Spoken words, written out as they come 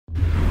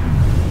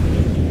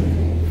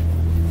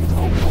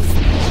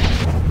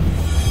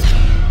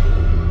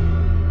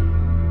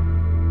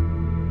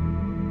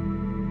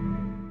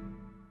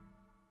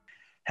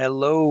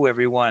Hello,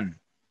 everyone.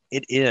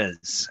 It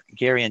is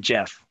Gary and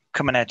Jeff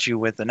coming at you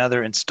with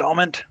another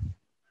installment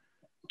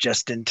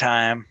just in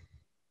time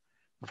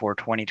before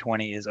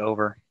 2020 is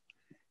over.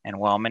 And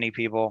while many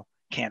people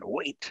can't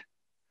wait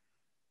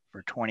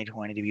for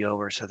 2020 to be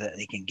over so that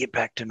they can get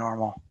back to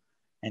normal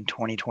in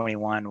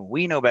 2021,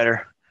 we know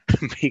better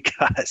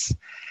because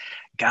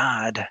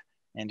God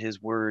and his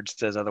word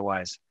says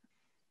otherwise.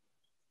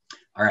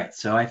 All right,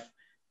 so I've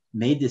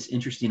made this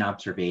interesting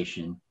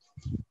observation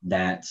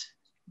that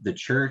the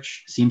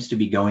church seems to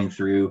be going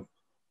through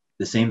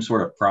the same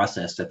sort of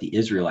process that the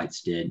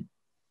Israelites did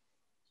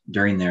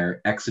during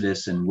their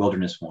Exodus and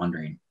wilderness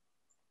wandering.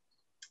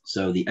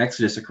 So the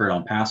Exodus occurred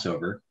on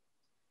Passover,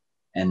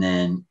 and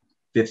then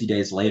 50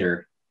 days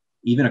later,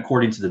 even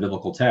according to the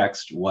biblical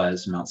text,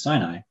 was Mount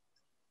Sinai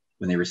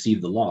when they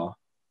received the law.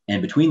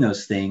 And between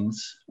those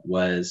things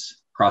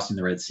was crossing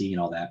the Red Sea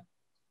and all that.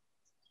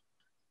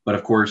 But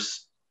of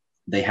course,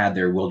 they had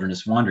their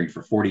wilderness wandering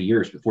for 40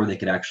 years before they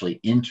could actually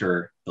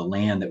enter the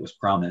land that was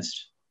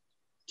promised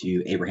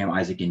to Abraham,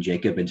 Isaac, and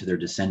Jacob and to their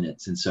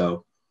descendants. And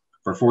so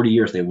for 40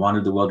 years, they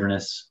wandered the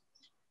wilderness.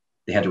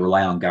 They had to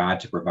rely on God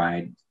to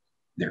provide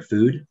their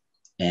food.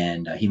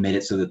 And he made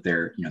it so that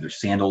their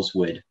sandals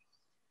would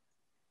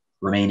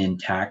remain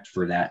intact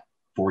for that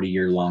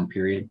 40-year long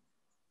period.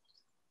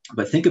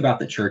 But think about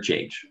the church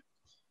age.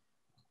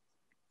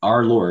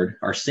 Our Lord,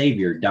 our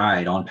Savior,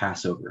 died on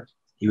Passover.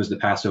 He was the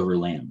Passover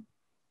lamb.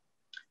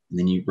 And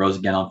then he rose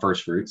again on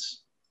first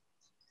fruits.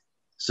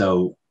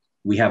 So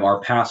we have our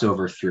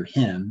Passover through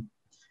him.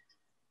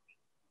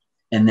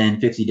 And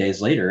then 50 days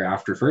later,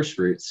 after first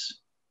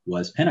fruits,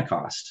 was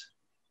Pentecost.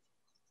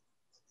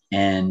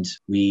 And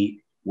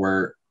we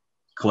were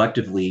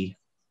collectively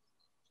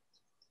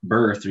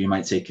birthed, or you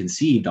might say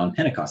conceived, on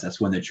Pentecost.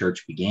 That's when the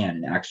church began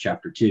in Acts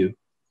chapter 2.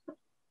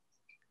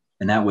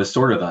 And that was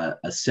sort of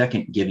a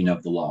second giving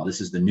of the law.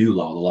 This is the new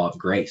law, the law of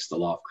grace, the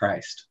law of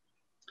Christ.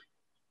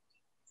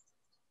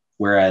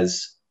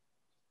 Whereas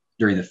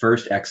during the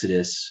first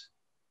Exodus,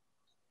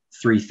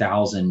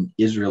 3,000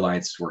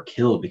 Israelites were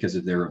killed because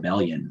of their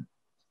rebellion.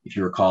 If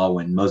you recall,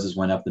 when Moses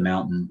went up the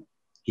mountain,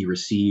 he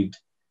received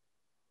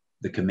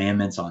the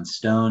commandments on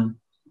stone.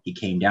 He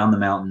came down the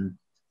mountain,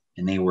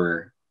 and they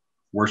were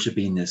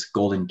worshiping this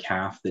golden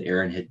calf that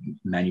Aaron had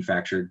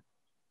manufactured.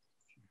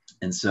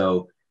 And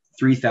so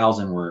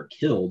 3,000 were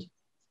killed,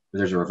 but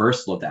there's a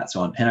reversal of that.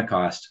 So on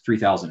Pentecost,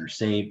 3,000 are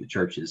saved. The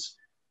church is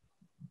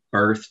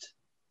birthed,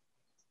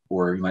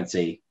 or you might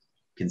say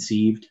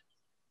conceived.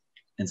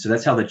 And so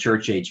that's how the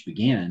church age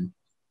began.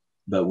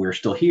 But we're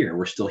still here.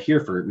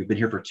 We've been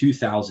here for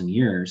 2,000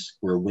 years.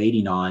 We're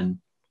waiting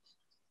on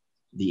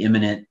the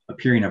imminent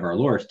appearing of our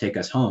Lord to take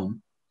us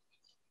home.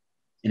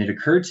 And it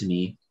occurred to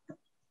me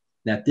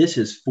that this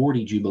is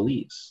 40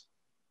 Jubilees.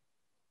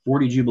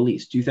 40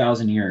 Jubilees,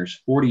 2,000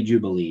 years, 40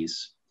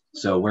 Jubilees.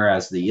 So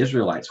whereas the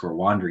Israelites were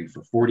wandering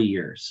for 40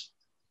 years,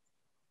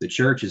 the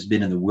church has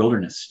been in the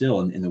wilderness still,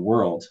 in the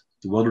world,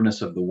 the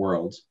wilderness of the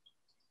world.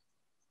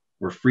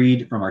 We're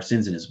freed from our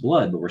sins in his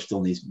blood, but we're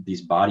still in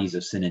these bodies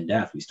of sin and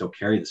death. We still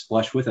carry this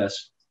flesh with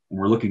us, and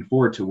we're looking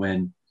forward to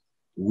when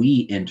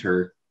we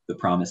enter the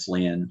promised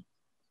land,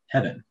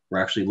 heaven. We're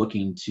actually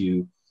looking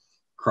to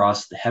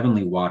cross the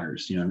heavenly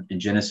waters. In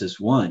Genesis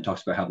 1, it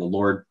talks about how the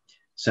Lord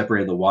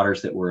separated the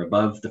waters that were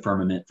above the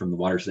firmament from the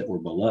waters that were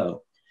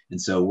below.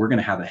 And so we're going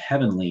to have a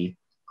heavenly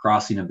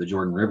crossing of the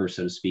Jordan River,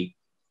 so to speak,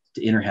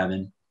 to enter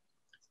heaven.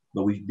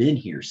 But we've been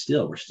here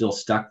still. We're still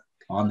stuck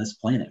on this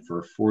planet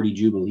for 40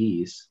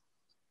 Jubilees,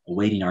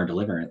 awaiting our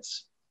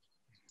deliverance.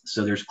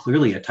 So there's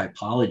clearly a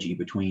typology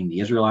between the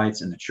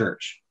Israelites and the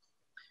church.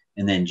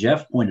 And then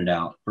Jeff pointed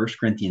out 1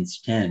 Corinthians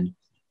 10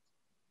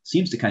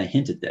 seems to kind of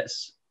hint at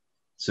this.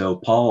 So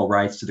Paul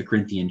writes to the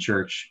Corinthian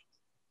church,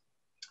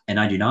 "And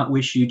I do not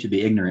wish you to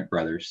be ignorant,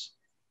 brothers,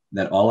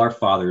 that all our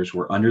fathers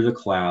were under the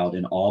cloud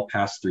and all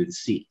passed through the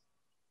sea,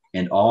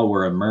 and all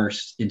were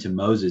immersed into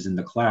Moses in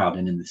the cloud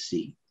and in the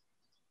sea,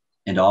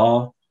 and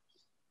all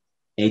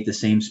ate the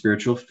same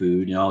spiritual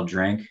food, and all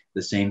drank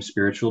the same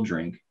spiritual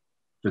drink,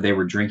 for they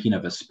were drinking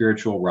of a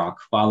spiritual rock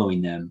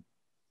following them,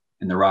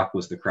 and the rock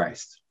was the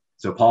Christ."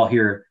 So Paul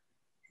here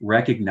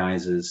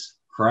recognizes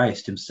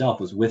Christ himself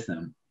was with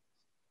them.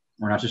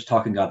 We're not just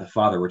talking God the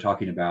Father, we're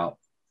talking about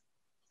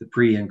the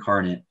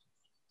pre-incarnate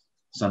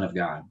Son of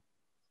God.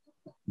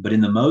 But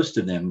in the most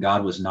of them,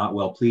 God was not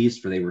well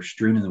pleased, for they were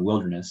strewn in the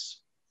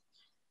wilderness.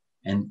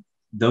 And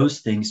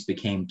those things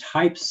became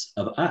types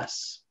of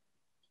us,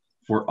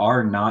 for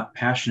are not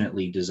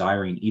passionately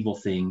desiring evil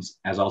things,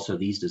 as also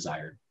these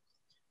desired.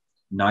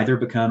 Neither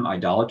become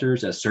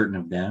idolaters, as certain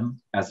of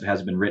them, as it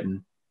has been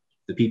written,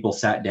 the people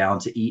sat down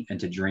to eat and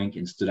to drink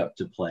and stood up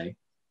to play.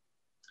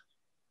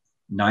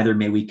 Neither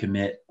may we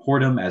commit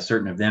whoredom, as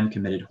certain of them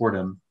committed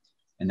whoredom,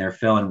 and there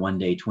fell in one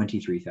day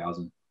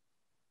 23,000.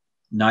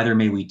 Neither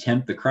may we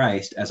tempt the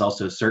Christ, as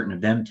also certain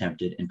of them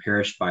tempted and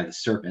perished by the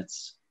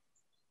serpents.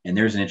 And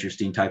there's an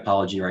interesting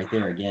typology right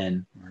there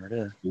again. There it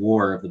is.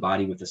 War of the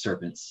body with the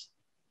serpents.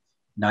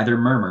 Neither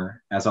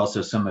murmur, as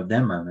also some of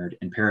them murmured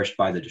and perished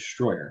by the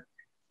destroyer.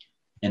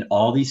 And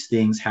all these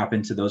things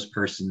happened to those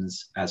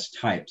persons as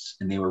types,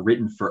 and they were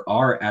written for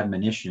our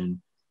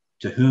admonition,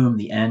 to whom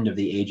the end of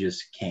the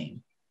ages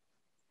came.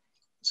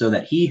 So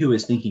that he who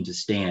is thinking to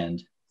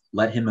stand,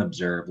 let him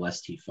observe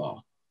lest he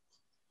fall.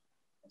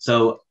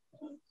 So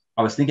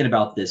I was thinking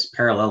about this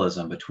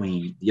parallelism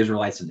between the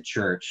Israelites and the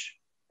church,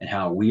 and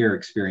how we are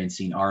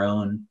experiencing our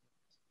own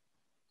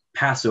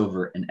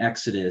Passover and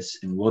Exodus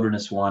and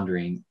wilderness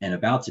wandering, and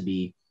about to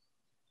be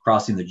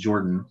crossing the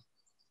Jordan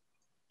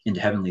into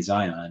heavenly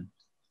Zion,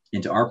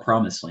 into our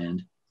promised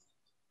land.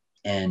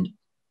 And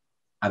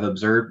I've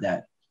observed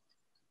that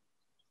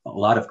a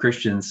lot of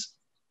Christians,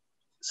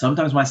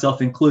 sometimes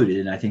myself included,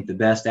 and I think the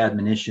best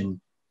admonition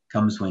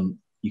comes when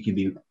you can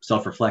be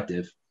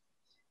self-reflective,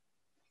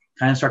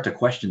 kind of start to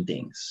question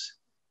things,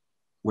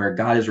 where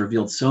God has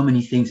revealed so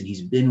many things and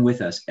he's been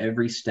with us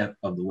every step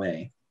of the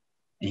way.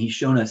 And he's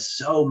shown us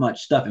so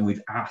much stuff, and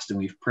we've asked and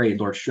we've prayed,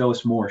 Lord, show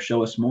us more,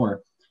 show us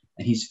more.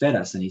 And he's fed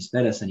us and he's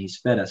fed us and he's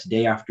fed us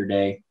day after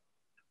day.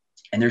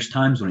 And there's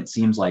times when it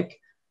seems like,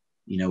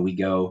 we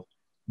go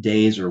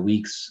days or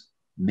weeks,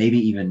 maybe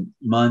even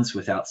months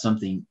without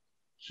something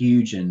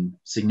huge and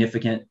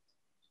significant,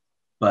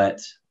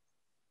 but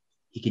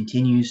he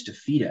continues to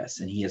feed us,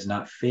 and he has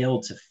not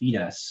failed to feed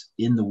us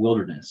in the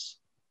wilderness.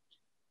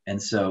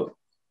 And so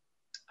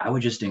I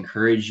would just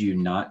encourage you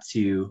not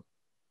to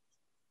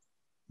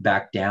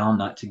back down,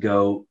 not to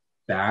go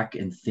back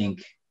and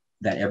think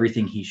that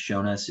everything he's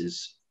shown us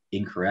is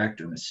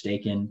incorrect or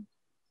mistaken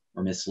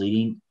or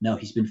misleading. No,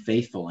 he's been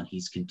faithful, and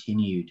he's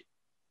continued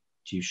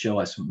to show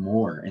us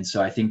more. And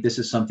so I think this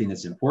is something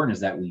that's important,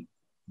 is that we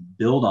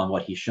build on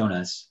what he's shown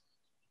us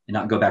and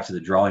not go back to the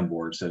drawing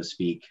board, so to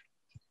speak,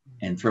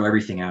 and throw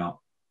everything out.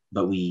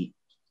 But we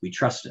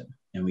trust him,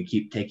 and we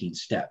keep taking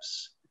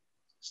steps,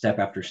 step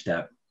after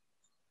step.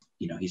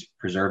 He's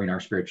preserving our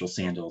spiritual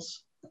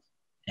sandals,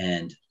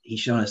 and he's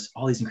shown us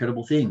all these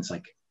incredible things,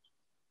 like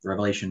the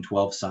Revelation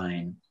 12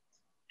 sign,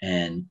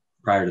 and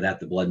prior to that,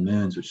 the blood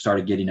moons, which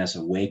started getting us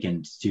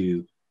awakened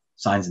to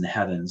signs in the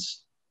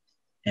heavens.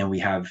 And we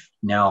have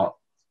now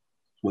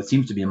what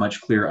seems to be a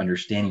much clearer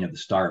understanding of the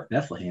Star of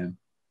Bethlehem.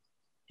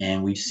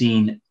 And we've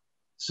seen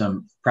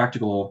some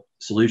practical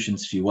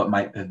solutions to what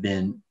might have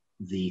been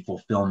the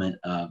fulfillment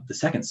of the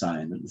second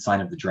sign, the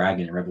sign of the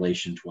dragon in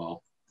Revelation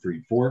 12, 3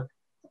 and 4.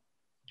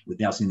 We've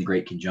now seen the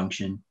Great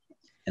Conjunction.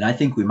 And I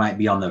think we might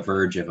be on the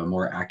verge of a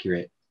more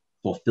accurate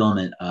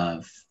fulfillment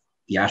of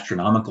the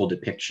astronomical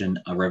depiction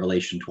of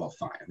Revelation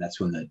 12:5. That's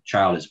when the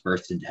child is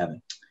birthed into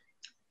heaven.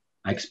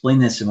 I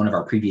explained this in one of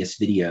our previous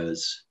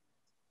videos,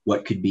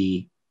 what could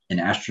be an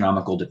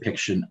astronomical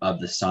depiction of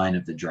the sign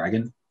of the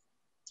dragon.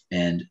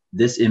 And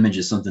this image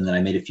is something that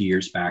I made a few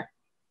years back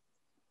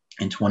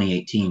in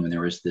 2018, when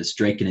there was this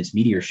Drake and its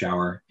meteor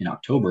shower in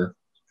October,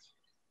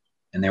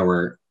 and there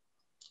were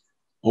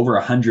over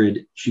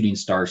 100 shooting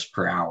stars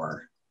per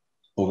hour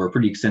over a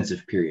pretty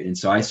extensive period. And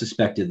so I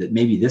suspected that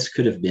maybe this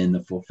could have been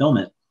the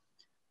fulfillment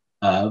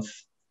of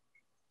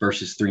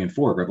verses 3 and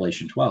 4 of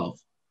Revelation 12.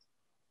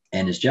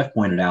 And as Jeff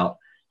pointed out,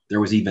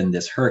 there was even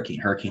this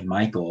Hurricane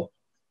Michael,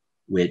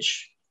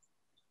 which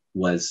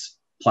was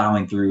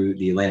plowing through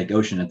the Atlantic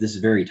Ocean at this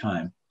very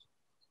time.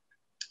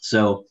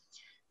 So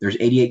there's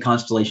 88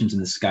 constellations in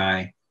the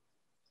sky,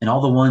 and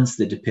all the ones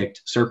that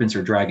depict serpents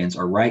or dragons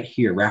are right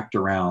here, wrapped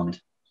around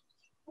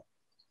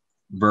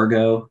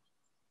Virgo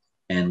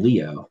and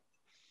Leo.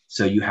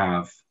 So you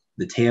have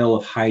the tail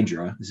of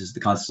Hydra. This is the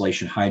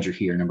constellation Hydra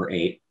here, number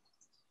 8.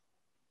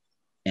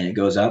 And it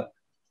goes up.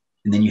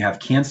 And then you have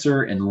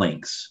Cancer and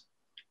Lynx.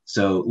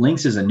 So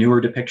Lynx is a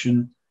newer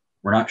depiction.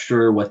 We're not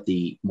sure what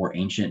the more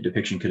ancient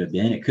depiction could have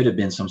been. It could have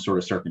been some sort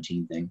of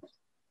serpentine thing.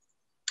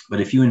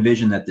 But if you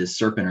envision that this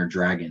serpent or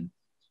dragon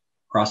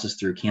crosses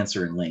through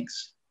Cancer and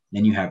Lynx,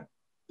 then you have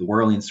the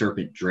whirling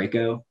serpent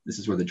Draco. This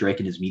is where the Drake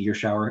and his meteor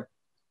shower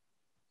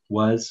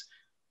was.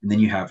 And then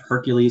you have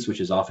Hercules,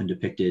 which is often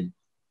depicted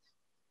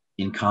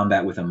in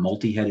combat with a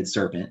multi-headed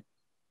serpent.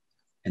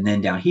 And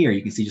then down here,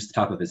 you can see just the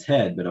top of his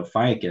head, but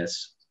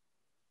Ophiuchus,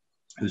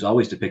 who's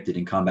always depicted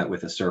in combat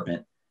with a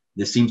serpent.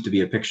 This seems to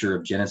be a picture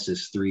of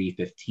Genesis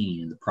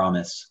 3:15 and the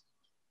promise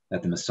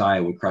that the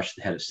Messiah would crush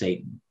the head of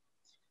Satan.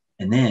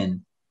 And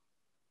then,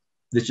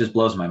 this just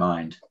blows my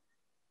mind,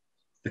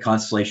 the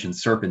constellation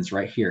Serpens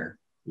right here,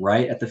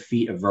 right at the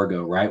feet of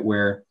Virgo, right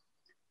where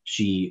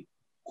she,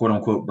 quote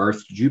unquote,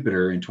 birthed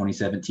Jupiter in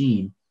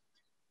 2017,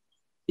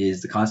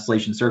 is the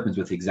constellation Serpens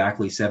with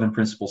exactly 7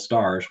 principal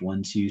stars,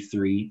 1, 2,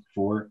 3,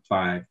 4,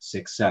 5,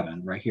 6,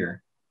 7, right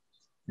here.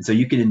 And so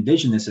you can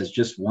envision this as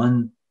just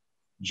one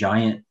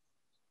giant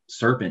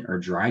serpent or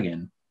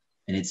dragon,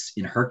 and it's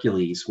in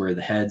Hercules where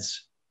the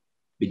heads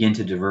begin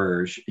to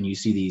diverge, and you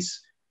see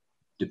these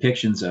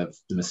depictions of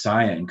the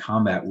Messiah in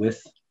combat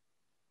with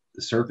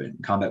the serpent,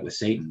 in combat with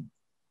Satan.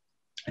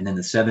 And then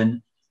the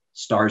 7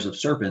 stars of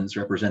serpents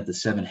represent the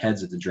 7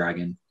 heads of the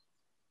dragon.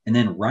 And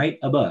then right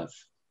above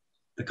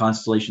the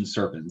constellation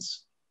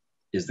Serpens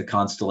is the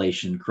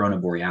constellation Corona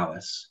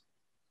Borealis,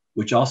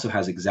 which also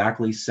has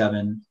exactly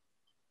 7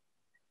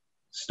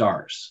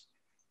 stars.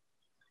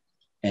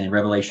 And in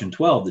Revelation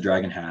 12, the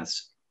dragon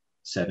has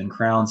 7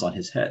 crowns on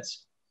his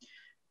heads.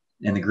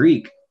 In the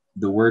Greek,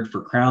 the word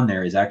for crown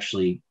there is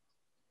actually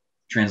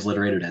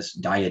transliterated as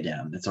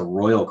diadem. It's a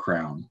royal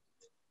crown.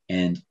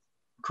 And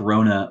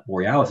Corona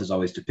Borealis is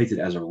always depicted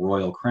as a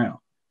royal crown.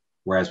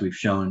 Whereas we've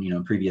shown,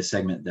 in previous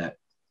segment that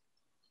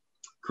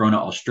Corona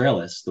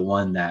Australis, the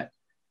one that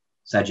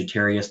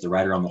Sagittarius, the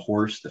rider on the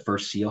horse, the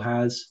first seal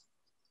has,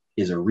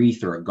 is a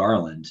wreath or a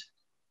garland.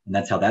 And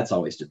that's how that's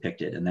always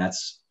depicted. And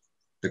that's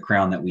the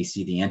crown that we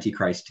see the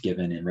Antichrist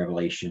given in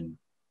Revelation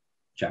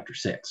chapter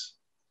 6.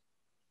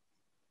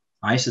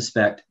 I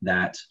suspect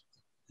that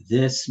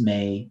this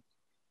may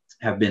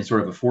have been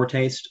sort of a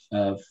foretaste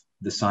of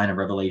the sign of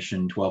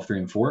Revelation 12, 3,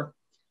 and 4,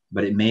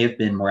 but it may have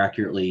been more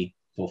accurately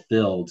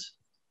fulfilled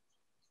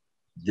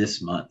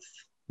this month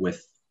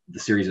with the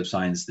series of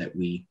signs that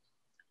we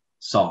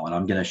saw. And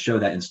I'm going to show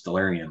that in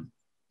Stellarium.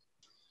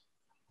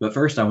 But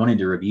first, I wanted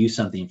to review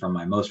something from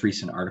my most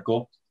recent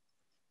article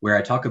where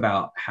I talk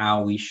about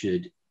how we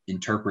should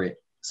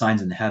interpret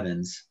signs in the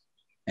heavens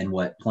and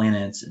what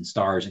planets and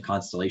stars and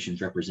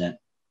constellations represent.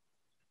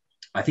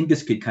 I think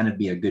this could kind of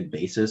be a good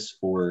basis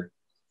for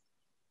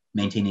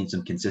maintaining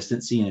some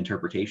consistency in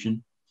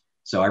interpretation.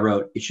 So I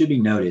wrote, it should be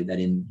noted that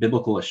in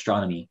biblical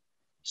astronomy,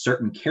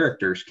 certain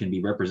characters can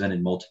be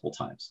represented multiple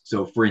times.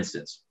 So for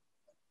instance,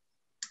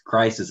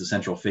 Christ is the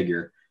central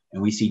figure,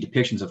 and we see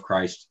depictions of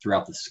Christ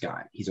throughout the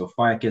sky. He's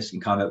Ophiuchus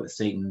in combat with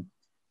Satan.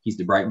 He's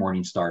the bright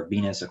morning star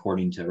Venus,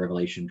 according to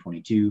Revelation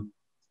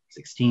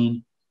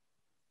 22:16.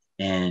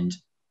 And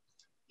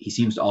he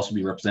seems to also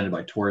be represented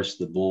by Taurus,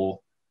 the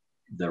bull,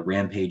 the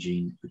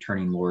rampaging,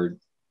 returning Lord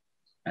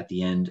at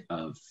the end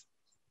of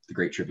the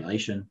Great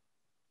Tribulation.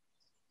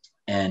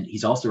 And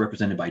he's also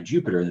represented by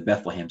Jupiter, the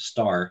Bethlehem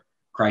star,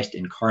 Christ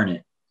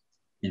incarnate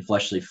in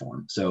fleshly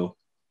form. So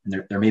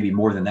and there may be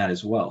more than that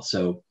as well.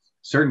 So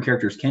certain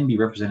characters can be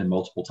represented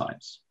multiple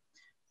times.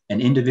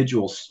 And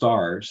individual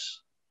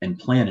stars and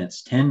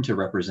planets tend to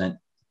represent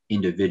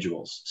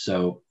individuals.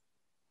 So,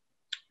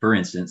 for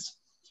instance,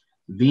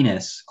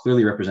 Venus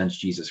clearly represents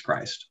Jesus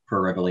Christ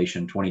per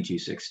Revelation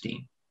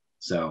 22:16.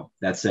 So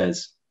that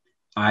says,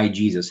 I,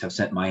 Jesus, have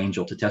sent my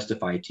angel to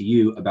testify to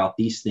you about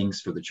these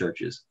things for the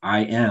churches.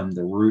 I am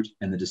the root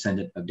and the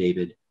descendant of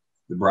David,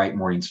 the bright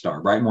morning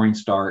star. Bright morning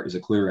star is a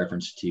clear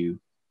reference to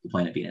the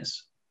planet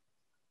Venus.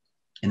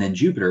 And then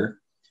Jupiter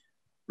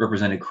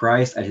represented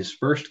Christ at his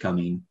first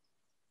coming,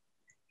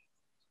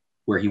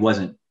 where he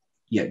wasn't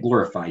yet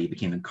glorified. He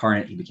became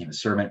incarnate, he became a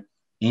servant.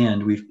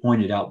 And we've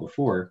pointed out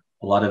before,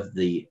 a lot of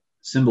the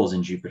symbols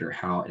in Jupiter,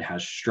 how it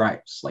has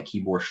stripes, like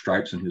he bore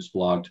stripes when he was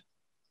flogged,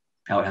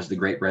 how it has the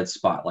great red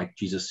spot, like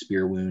Jesus'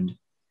 spear wound,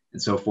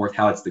 and so forth,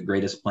 how it's the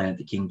greatest planet,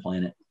 the king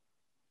planet.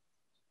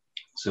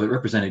 So it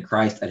represented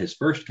Christ at his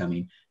first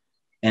coming,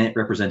 and it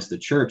represents the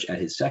church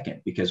at his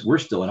second, because we're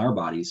still in our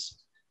bodies,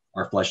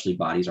 our fleshly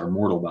bodies, our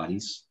mortal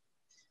bodies,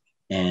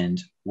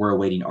 and we're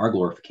awaiting our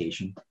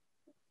glorification.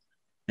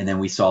 And then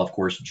we saw, of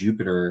course,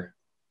 Jupiter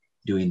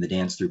doing the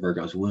dance through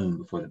Virgo's womb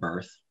before the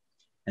birth.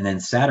 And then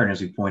Saturn,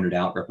 as we pointed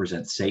out,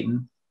 represents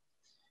Satan.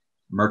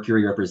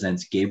 Mercury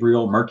represents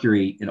Gabriel.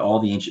 Mercury in all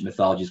the ancient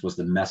mythologies was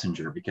the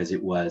messenger, because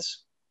it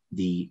was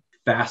the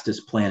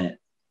fastest planet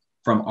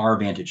from our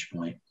vantage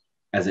point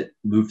as it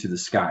moved through the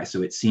sky.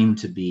 So it seemed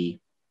to be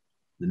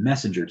the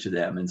messenger to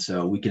them. And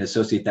so we can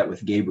associate that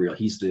with Gabriel.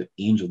 He's the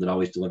angel that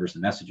always delivers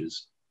the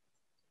messages.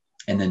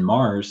 And then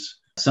Mars,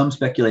 some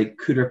speculate,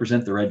 could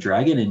represent the red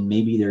dragon, and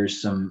maybe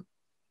there's some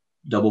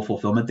double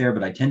fulfillment there,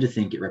 but I tend to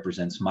think it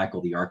represents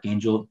Michael the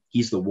archangel.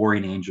 He's the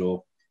warring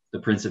angel, the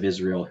prince of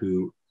Israel,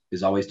 who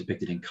is always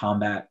depicted in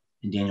combat.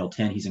 In Daniel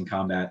 10, he's in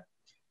combat.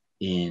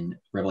 In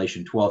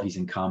Revelation 12, he's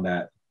in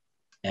combat,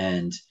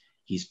 and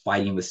he's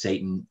fighting with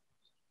Satan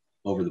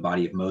over the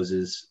body of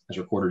Moses, as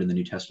recorded in the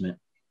New Testament.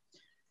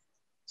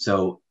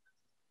 So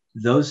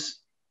those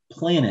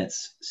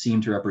planets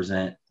seem to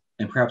represent,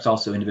 and perhaps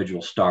also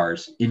individual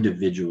stars,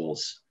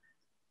 individuals,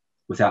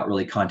 without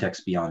really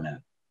context beyond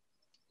that.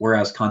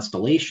 Whereas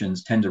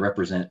constellations tend to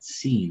represent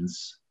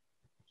scenes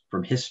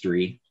from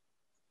history.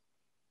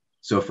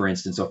 So for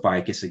instance,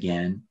 Ophiuchus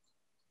again,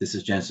 this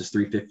is Genesis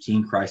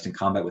 3:15, Christ in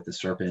combat with the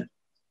serpent.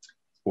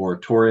 Or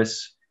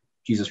Taurus,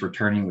 Jesus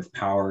returning with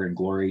power and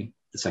glory,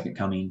 the second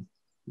coming,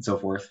 and so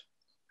forth.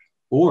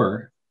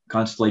 Or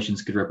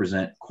constellations could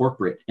represent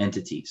corporate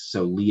entities.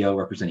 So Leo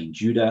representing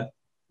Judah,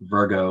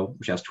 Virgo,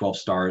 which has 12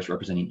 stars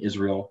representing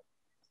Israel,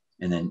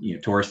 and then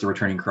Taurus, the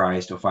returning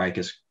Christ,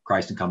 Ophiuchus,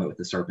 Christ in combat with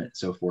the serpent, and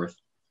so forth.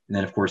 And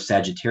then, of course,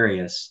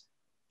 Sagittarius,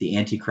 the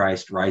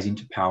Antichrist rising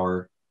to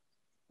power,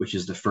 which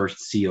is the first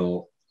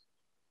seal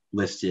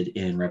listed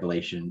in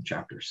Revelation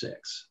chapter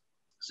 6.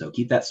 So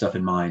keep that stuff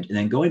in mind. And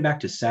then going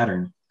back to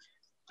Saturn,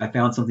 I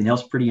found something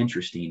else pretty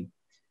interesting.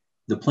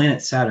 The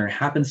planet Saturn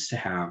happens to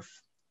have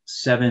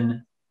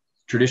 7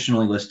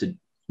 traditionally listed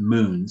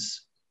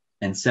moons,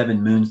 and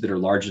 7 moons that are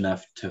large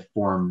enough to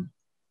form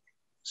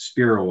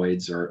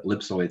spheroids or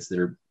ellipsoids that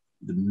are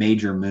the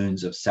major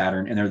moons of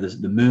Saturn, and they're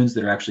the moons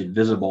that are actually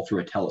visible through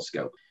a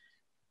telescope.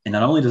 And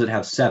not only does it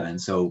have 7,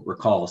 so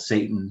recall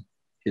Satan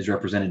is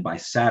represented by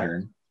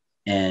Saturn,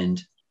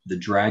 and the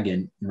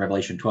dragon in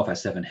Revelation 12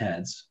 has 7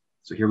 heads.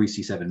 So here we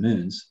see 7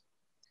 moons.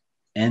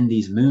 And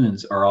these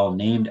moons are all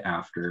named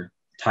after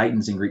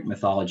Titans in Greek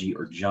mythology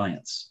or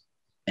giants.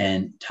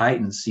 And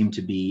Titans seem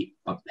to be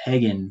a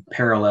pagan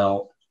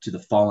parallel to the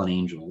fallen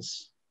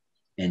angels,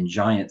 and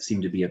giants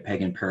seem to be a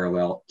pagan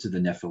parallel to the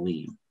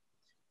Nephilim,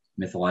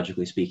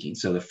 mythologically speaking.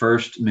 So the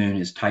first moon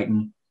is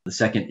Titan. The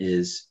second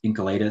is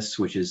Enceladus,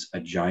 which is a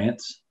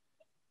giant.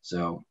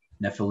 So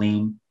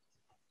Nephilim.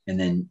 And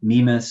then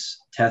Mimas,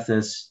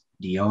 Tethys,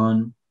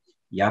 Dion,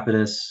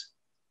 Iapetus,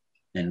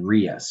 and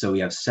Rhea. So we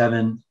have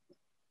 7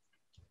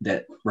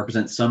 that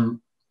represent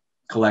some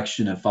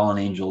collection of fallen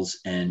angels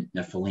and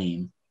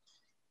Nephilim.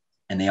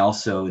 And they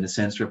also, in a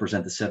sense,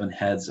 represent the 7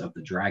 heads of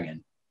the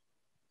dragon.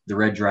 The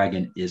red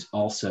dragon is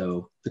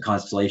also the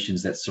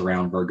constellations that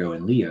surround Virgo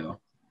and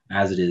Leo,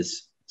 as it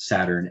is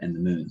Saturn and the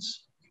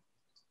moons.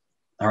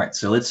 All right,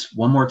 so let's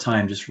one more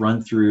time just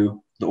run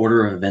through the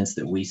order of events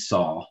that we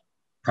saw,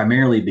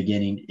 primarily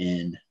beginning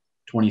in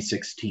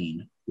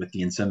 2016 with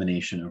the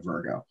insemination of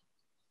Virgo.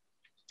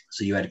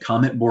 So you had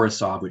Comet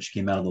Borisov, which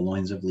came out of the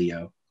loins of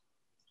Leo,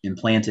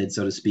 implanted,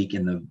 so to speak,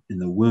 in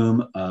the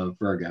womb of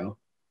Virgo.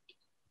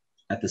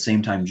 At the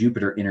same time,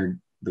 Jupiter entered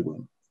the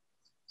womb.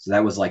 So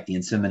that was like the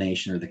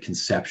insemination or the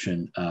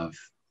conception of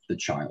the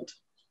child.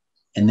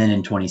 And then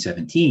in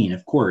 2017,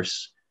 of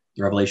course,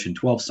 the Revelation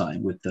 12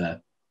 sign with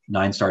the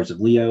 9 stars of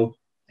Leo,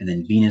 and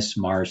then Venus,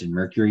 Mars, and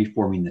Mercury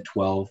forming the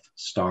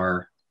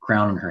 12-star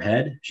crown on her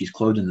head. She's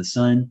clothed in the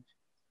sun.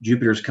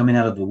 Jupiter's coming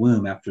out of the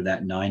womb after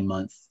that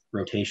 9-month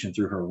rotation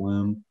through her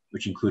womb,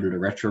 which included a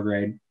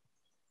retrograde.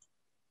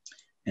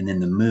 And then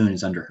the moon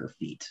is under her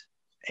feet.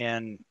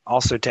 And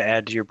also to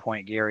add to your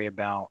point, Gary,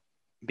 about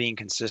being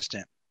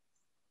consistent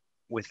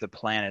with the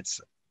planets,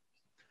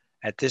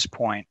 at this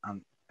point,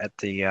 at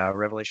the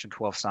Revelation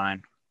 12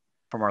 sign,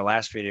 from our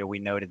last video, we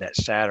noted that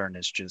Saturn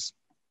is just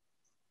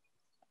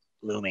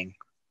looming,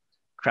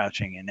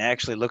 crouching, and it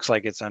actually looks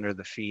like it's under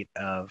the feet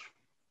of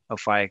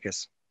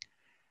Ophiuchus.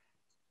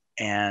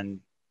 And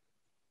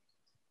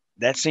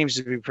that seems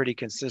to be pretty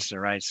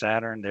consistent, right?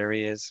 Saturn, there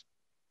he is.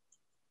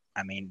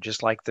 I mean,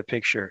 just like the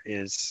picture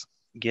is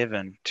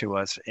given to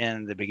us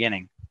in the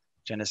beginning,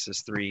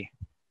 Genesis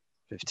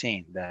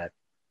 3:15, that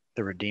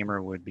the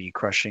Redeemer would be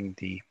crushing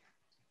the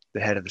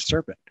head of the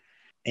serpent.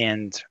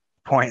 And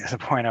the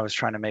point I was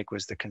trying to make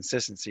was the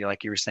consistency,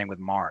 like you were saying with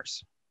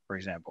Mars, for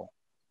example.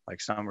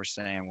 Like some were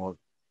saying, well,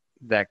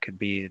 that could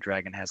be the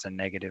dragon has a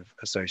negative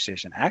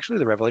association. Actually,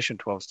 the Revelation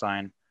 12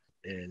 sign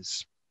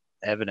is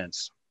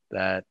evidence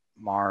that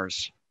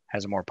Mars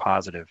has a more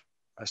positive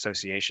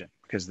association,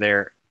 because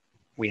there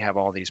we have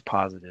all these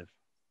positive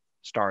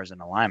stars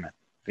in alignment: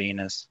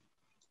 Venus,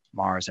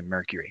 Mars, and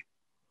Mercury.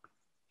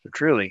 So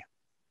truly,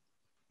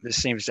 this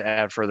seems to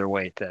add further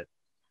weight that,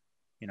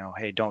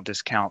 hey, don't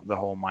discount the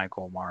whole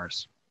Michael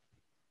Mars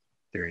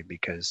theory,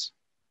 because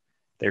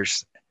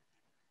there's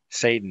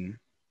Satan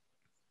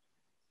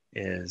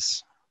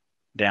is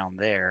down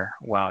there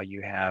while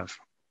you have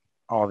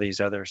all these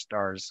other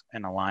stars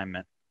in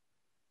alignment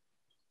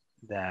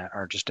that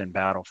are just in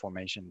battle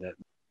formation, that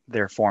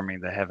they're forming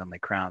the heavenly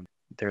crown.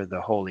 They're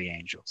the holy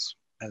angels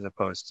as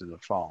opposed to the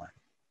fallen.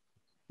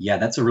 Yeah,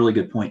 that's a really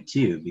good point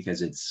too,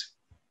 because it's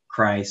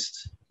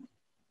Christ,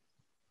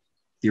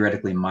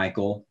 theoretically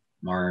Michael,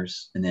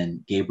 Mars, and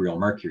then Gabriel,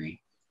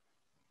 Mercury,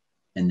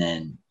 and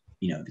then,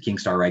 the King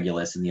star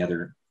Regulus and the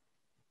other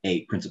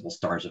 8 principal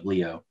stars of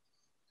Leo.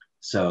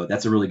 So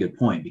that's a really good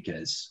point,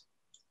 because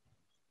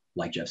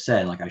like Jeff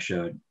said, like I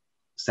showed,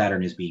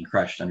 Saturn is being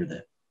crushed under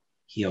the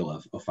heel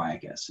of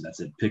Ophiuchus. So that's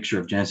a picture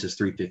of Genesis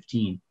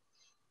 3:15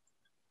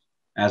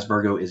 as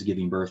Virgo is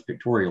giving birth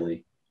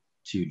pictorially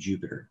to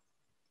Jupiter.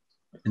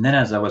 And then,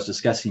 as I was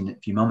discussing a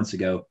few moments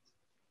ago,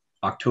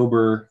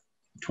 October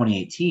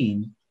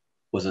 2018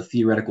 was a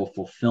theoretical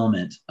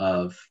fulfillment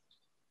of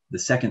the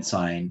second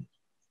sign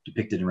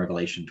depicted in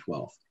Revelation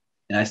 12.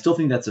 And I still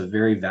think that's a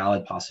very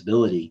valid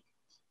possibility.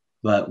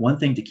 But one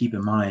thing to keep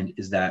in mind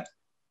is that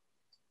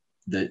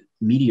the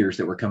meteors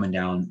that were coming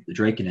down, the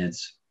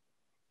Draconids,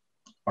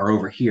 are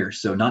over here.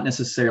 So not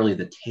necessarily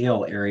the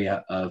tail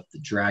area of the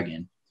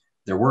dragon.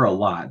 There were a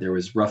lot. There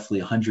was roughly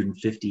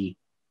 150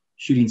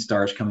 shooting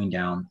stars coming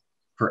down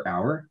per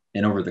hour.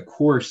 And over the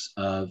course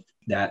of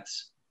that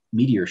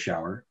meteor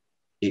shower,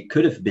 it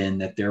could have been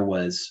that there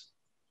was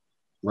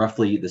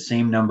roughly the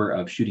same number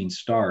of shooting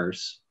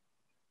stars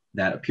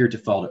that appeared to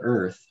fall to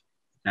Earth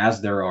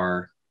as there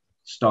are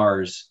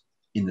stars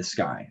in the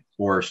sky,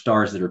 or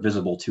stars that are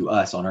visible to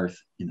us on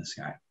Earth in the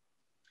sky.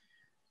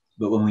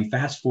 But when we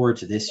fast forward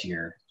to this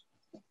year,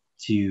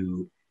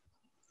 to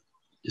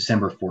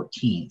December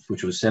 14th,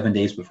 which was 7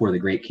 days before the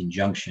Great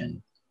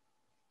Conjunction,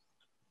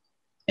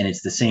 and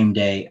it's the same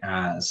day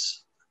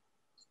as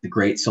the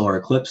great solar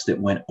eclipse that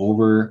went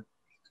over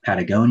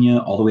Patagonia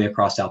all the way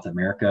across South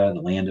America,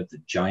 the land of the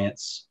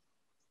giants.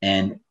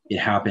 And it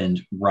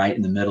happened right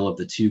in the middle of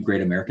the 2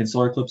 great American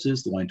solar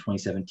eclipses, the one in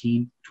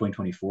 2017,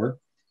 2024.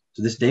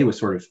 So this day was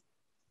sort of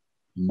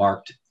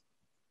marked.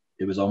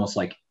 It was almost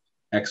like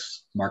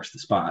X marks the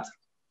spot.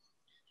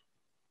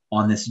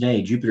 on this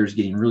day, Jupiter is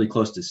getting really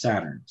close to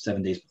Saturn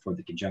 7 days before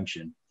the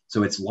conjunction.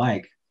 So it's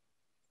like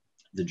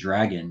the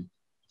dragon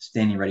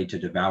standing ready to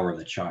devour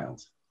the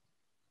child.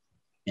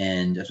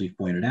 And as we've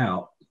pointed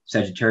out,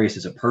 Sagittarius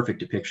is a perfect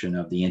depiction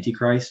of the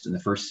Antichrist in the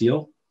first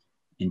seal.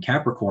 And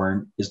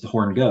Capricorn is the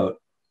horned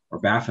goat, or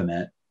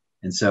Baphomet.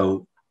 And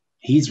so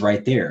he's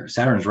right there.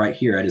 Saturn's right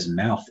here at his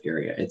mouth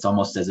area. It's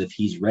almost as if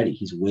he's ready.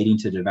 He's waiting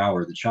to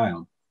devour the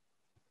child.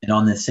 And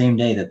on the same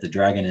day that the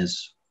dragon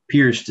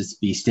appears to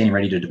be standing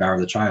ready to devour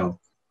the child,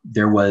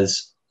 there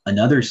was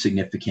another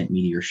significant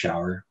meteor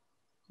shower,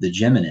 the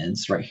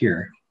Geminids, right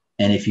here.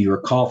 And if you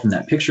recall from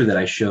that picture that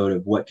I showed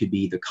of what could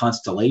be the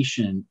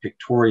constellation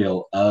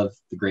pictorial of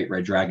the great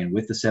red dragon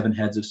with the 7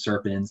 heads of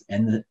serpents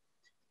and the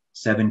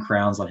 7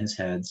 crowns on his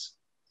heads,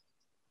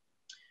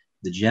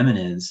 the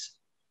Geminids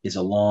is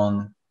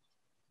along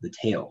the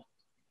tail.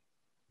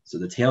 So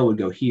the tail would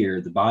go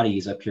here, the body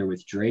is up here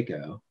with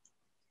Draco.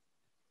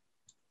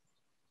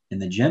 And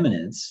the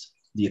Geminids,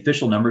 the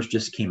official numbers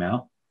just came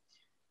out,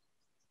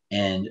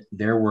 and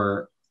there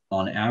were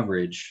on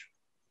average,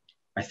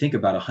 I think,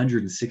 about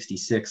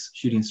 166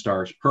 shooting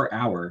stars per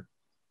hour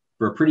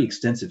for a pretty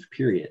extensive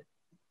period.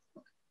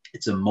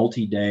 It's a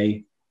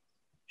multi-day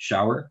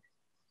shower.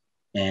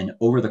 And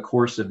over the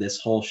course of this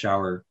whole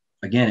shower,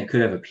 again, it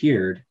could have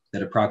appeared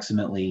that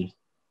approximately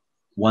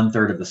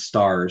 1/3 of the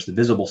stars, the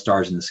visible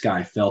stars in the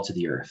sky, fell to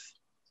the earth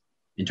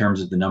in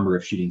terms of the number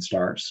of shooting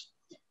stars.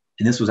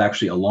 And this was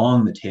actually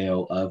along the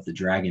tail of the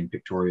dragon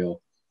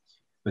pictorial.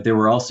 But there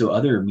were also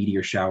other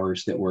meteor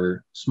showers that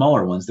were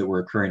smaller ones that were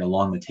occurring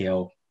along the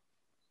tail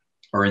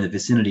or in the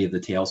vicinity of the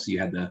tail. So you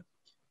had the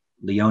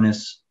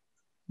Leonis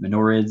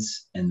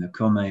minorids and the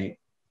Come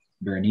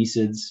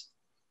Berenices.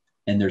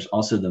 And there's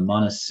also the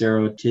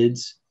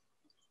Monocerotids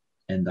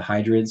and the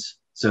Hydrids.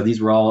 So these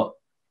were all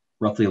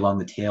roughly along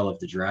the tail of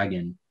the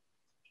dragon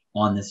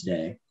on this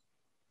day.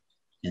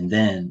 And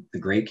then the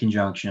Great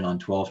Conjunction on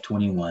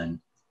 12/21,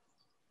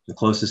 the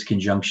closest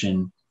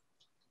conjunction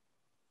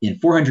in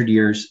 400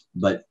 years,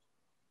 but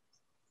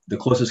the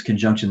closest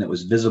conjunction that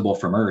was visible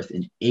from Earth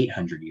in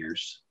 800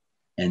 years.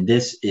 And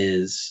this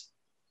is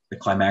the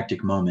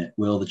climactic moment.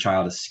 Will the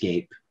child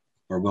escape,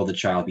 or will the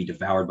child be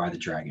devoured by the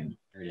dragon?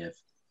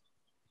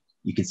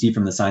 You can see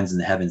from the signs in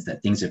the heavens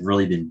that things have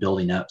really been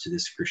building up to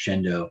this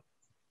crescendo,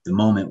 the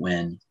moment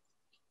when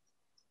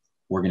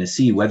we're going to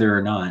see whether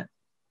or not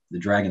the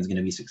dragon's going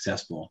to be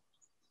successful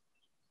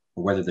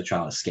or whether the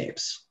child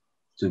escapes.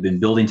 So we've been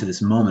building to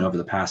this moment over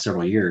the past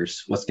several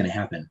years. What's going to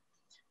happen?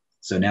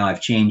 So now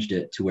I've changed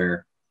it to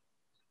where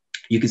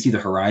you can see the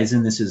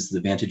horizon. This is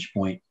the vantage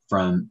point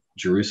from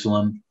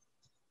Jerusalem,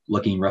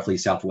 looking roughly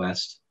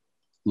southwest,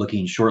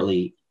 looking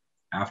shortly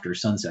after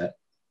sunset.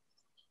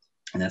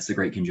 And that's the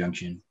Great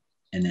Conjunction.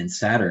 And then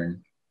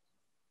Saturn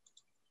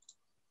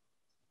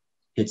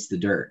hits the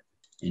dirt,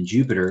 and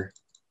Jupiter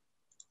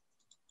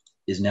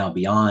is now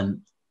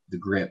beyond the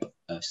grip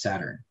of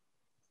Saturn.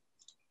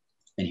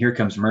 And here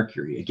comes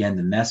Mercury, again,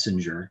 the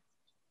messenger.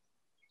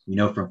 We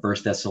know from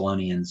 1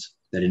 Thessalonians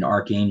that an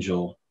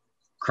archangel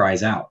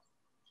cries out.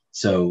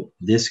 So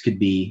this could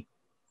be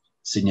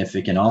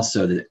significant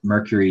also, that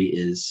Mercury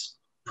is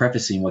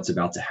prefacing what's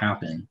about to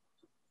happen.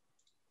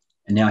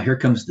 And now here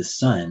comes the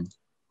sun.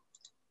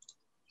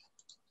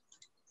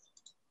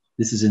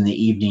 This is in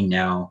the evening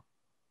now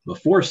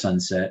before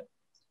sunset.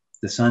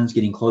 The sun's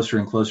getting closer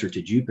and closer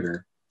to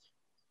Jupiter.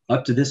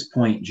 Up to this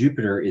point,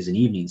 Jupiter is an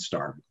evening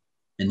star.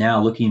 And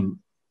now looking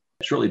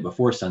shortly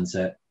before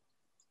sunset,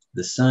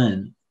 the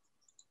sun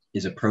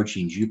is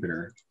approaching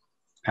Jupiter,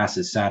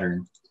 passes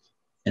Saturn.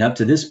 And up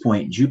to this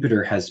point,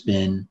 Jupiter has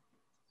been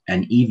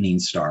an evening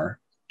star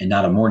and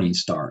not a morning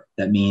star.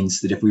 That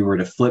means that if we were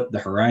to flip the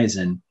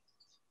horizon,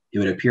 it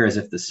would appear as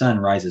if the sun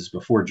rises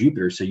before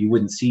Jupiter. So you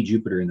wouldn't see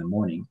Jupiter in the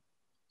morning.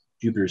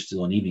 Jupiter is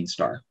still an evening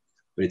star,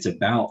 but it's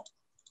about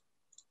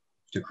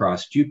to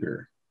cross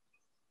Jupiter.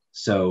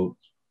 So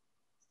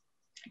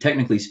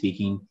technically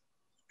speaking,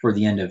 toward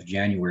the end of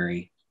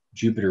January,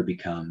 Jupiter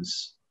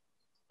becomes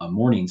a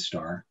morning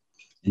star.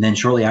 And then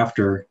shortly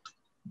after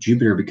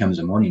Jupiter becomes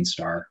a morning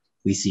star,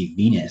 we see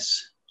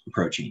Venus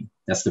approaching.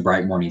 That's the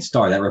bright morning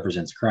star. That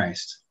represents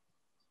Christ.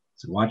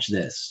 So watch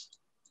this.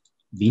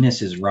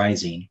 Venus is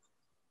rising,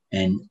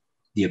 and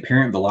the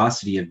apparent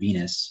velocity of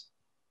Venus,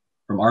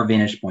 from our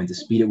vantage point, the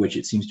speed at which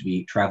it seems to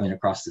be traveling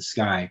across the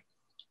sky,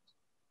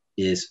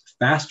 is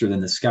faster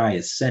than the sky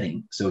is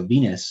setting. So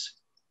Venus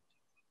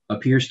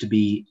appears to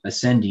be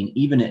ascending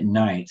even at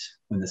night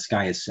when the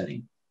sky is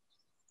setting.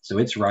 So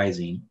it's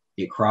rising,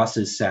 it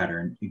crosses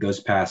Saturn, it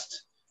goes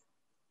past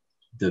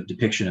the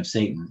depiction of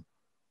Satan.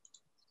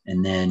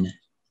 And then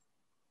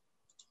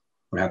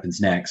what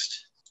happens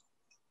next?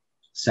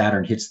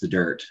 Saturn hits the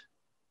dirt,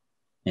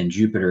 and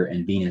Jupiter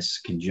and Venus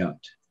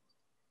conjunct.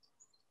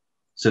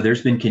 So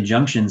there's been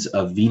conjunctions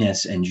of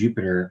Venus and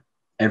Jupiter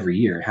every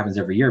year. It happens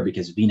every year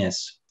because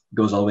Venus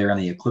goes all the way around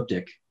the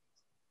ecliptic,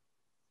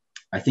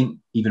 I think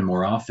even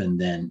more often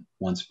than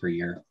once per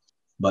year.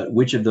 But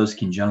which of those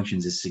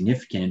conjunctions is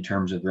significant in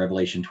terms of the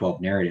Revelation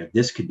 12 narrative?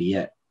 This could be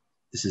it.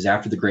 This is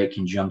after the Great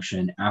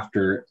Conjunction,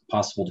 after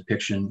possible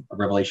depiction of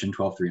Revelation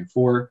 12, 3 and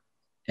 4,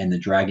 and the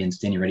dragon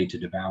standing ready to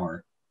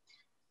devour.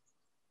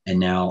 And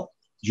now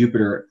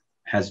Jupiter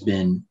has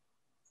been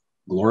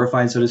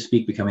glorified, so to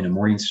speak, becoming a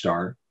morning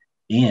star,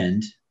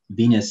 and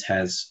Venus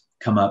has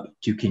come up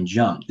to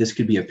conjunct. This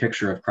could be a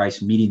picture of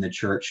Christ meeting the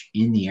church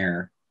in the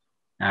air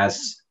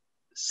as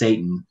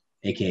Satan,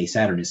 aka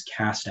Saturn, is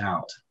cast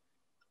out.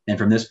 And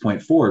from this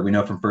point forward, we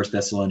know from 1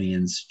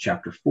 Thessalonians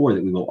chapter 4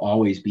 that we will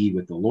always be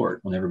with the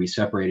Lord. We'll never be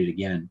separated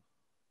again.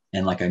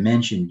 And like I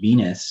mentioned,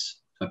 Venus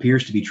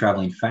appears to be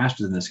traveling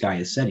faster than the sky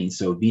is setting,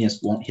 so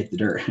Venus won't hit the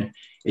dirt.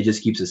 It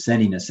just keeps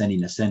ascending,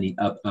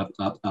 up,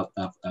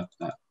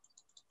 up.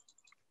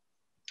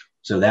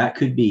 So that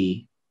could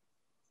be,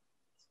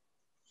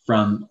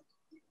 from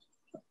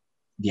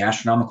the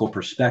astronomical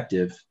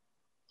perspective,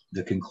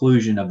 the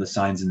conclusion of the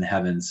signs in the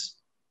heavens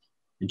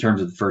in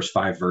terms of the first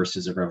 5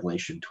 verses of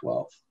Revelation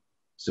 12.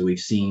 So we've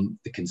seen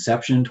the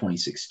conception,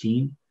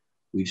 2016.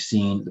 We've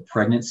seen the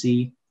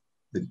pregnancy,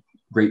 the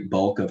great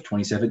bulk of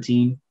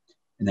 2017.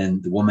 And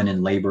then the woman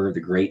in labor, the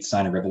great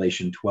sign of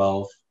Revelation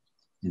 12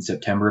 in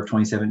September of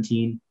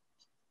 2017.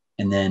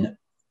 And then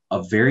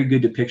a very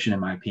good depiction, in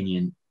my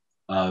opinion,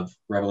 of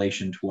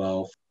Revelation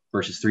 12,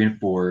 verses 3 and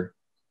 4,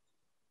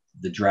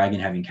 the dragon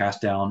having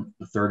cast down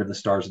a third of the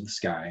stars of the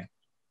sky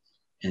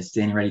and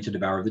standing ready to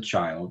devour the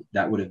child.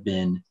 That would have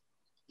been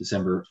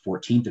December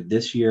 14th of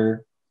this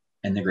year,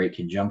 and the Great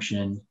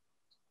Conjunction,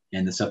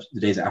 and the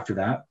days after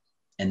that.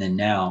 And then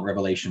now,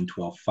 Revelation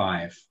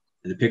 12:5.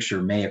 The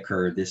picture may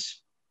occur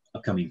this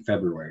upcoming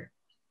February.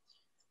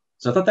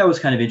 So I thought that was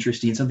kind of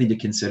interesting, something to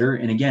consider.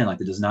 And again, like,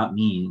 that does not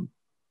mean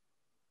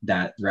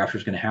that the rapture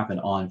is going to happen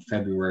on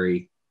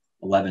February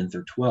 11th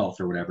or 12th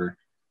or whatever.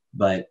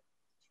 But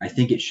I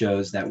think it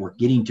shows that we're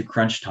getting to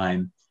crunch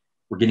time.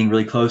 We're getting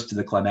really close to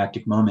the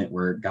climactic moment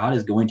where God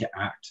is going to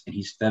act, and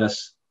he's fed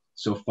us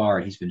so far,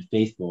 and he's been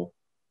faithful.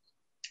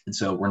 And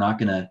so we're not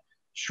going to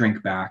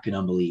shrink back in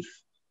unbelief.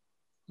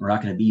 We're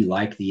not going to be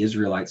like the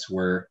Israelites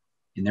were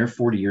in their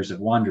 40 years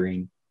of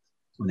wandering,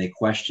 when they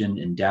questioned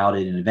and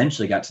doubted and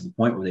eventually got to the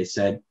point where they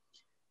said,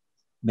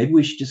 maybe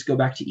we should just go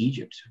back to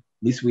Egypt.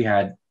 At least we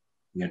had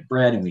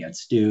bread and we had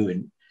stew.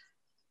 And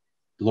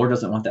the Lord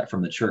doesn't want that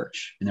from the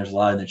church. And there's a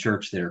lot in the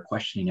church that are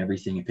questioning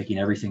everything and picking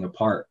everything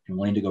apart and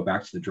wanting to go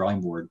back to the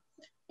drawing board.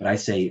 But I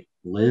say,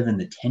 live in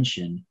the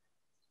tension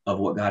of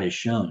what God has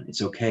shown.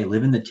 It's okay.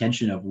 Live in the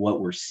tension of what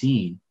we're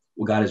seeing,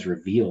 what God has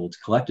revealed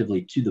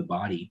collectively to the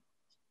body.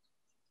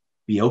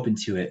 Be open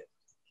to it.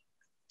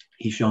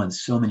 He's showing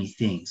so many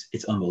things.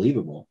 It's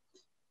unbelievable.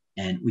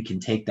 And we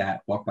can take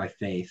that, walk by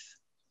faith.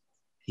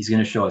 He's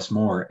going to show us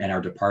more, and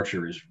our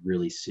departure is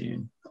really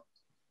soon.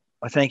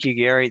 Well, thank you,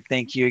 Gary.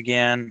 Thank you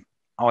again.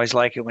 I always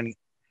like it when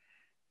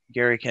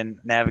Gary can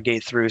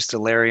navigate through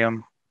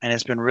Stellarium, and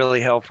it's been really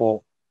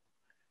helpful.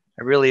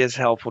 It really is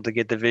helpful to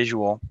get the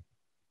visual.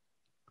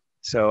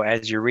 So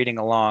as you're reading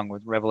along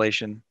with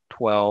Revelation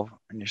 12,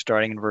 and you're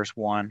starting in verse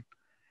 1,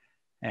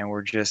 and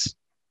we're just,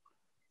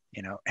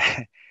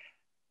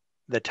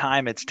 the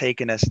time it's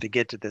taken us to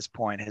get to this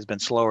point has been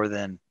slower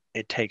than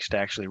it takes to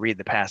actually read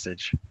the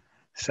passage.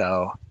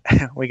 So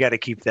we got to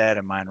keep that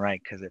in mind,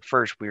 right? Because at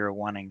first we were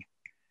wanting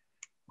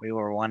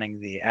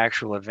the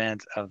actual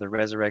event of the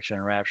resurrection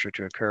and rapture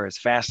to occur as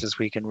fast as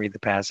we can read the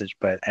passage.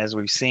 But as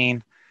we've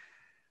seen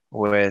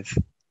with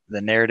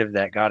the narrative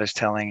that God is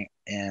telling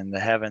in the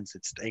heavens,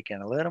 it's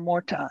taken a little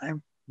more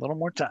time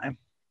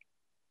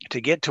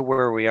to get to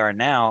where we are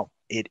now.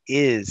 It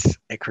is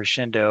a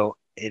crescendo.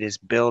 It is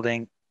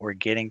building. We're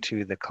getting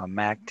to the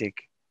climactic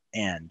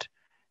end,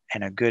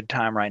 and a good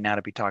time right now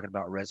to be talking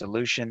about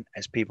resolution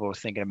as people are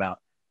thinking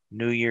about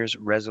New Year's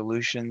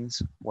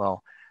resolutions.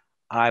 Well,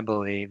 I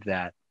believe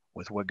that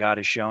with what God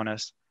has shown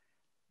us,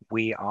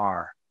 we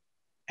are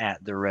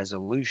at the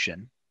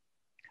resolution,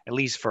 at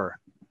least for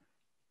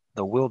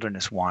the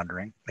wilderness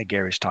wandering that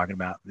Gary's talking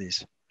about,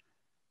 this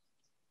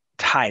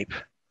type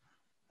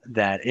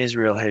that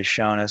Israel has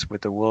shown us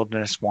with the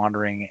wilderness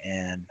wandering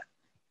and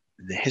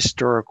the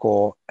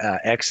historical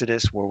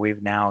Exodus, where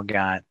we've now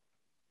got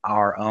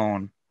our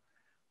own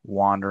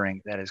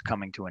wandering that is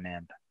coming to an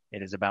end.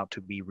 It is about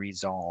to be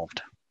resolved.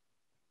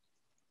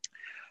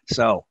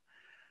 So,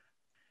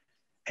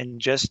 and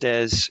just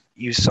as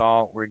you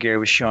saw where Gary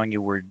was showing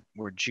you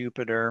where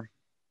Jupiter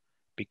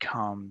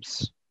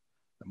becomes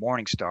the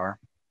morning star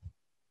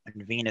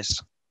and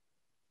Venus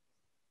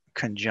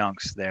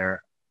conjuncts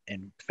there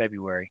in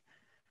February,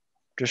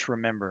 just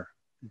remember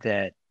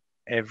that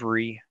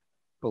every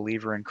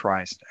believer in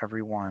Christ,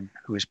 everyone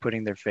who is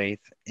putting their faith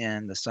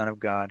in the Son of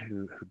God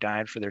who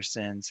died for their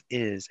sins,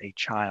 is a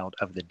child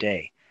of the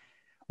day,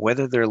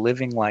 whether they're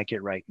living like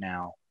it right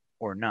now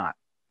or not.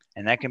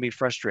 And that can be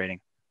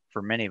frustrating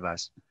for many of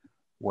us,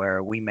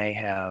 where we may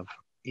have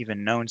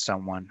even known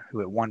someone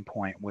who at one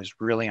point was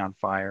really on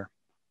fire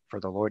for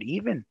the Lord,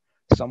 even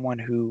someone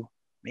who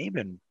may have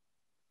been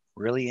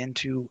really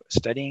into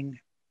studying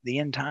the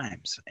end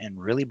times and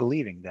really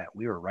believing that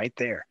we were right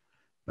there,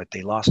 but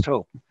they lost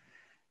hope.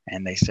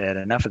 And they said,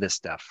 enough of this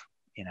stuff,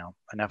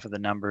 enough of the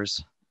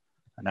numbers,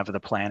 enough of the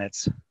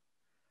planets.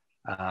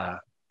 Uh,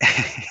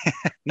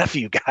 enough of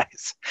you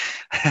guys.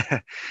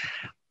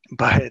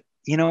 But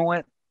you know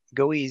what?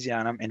 Go easy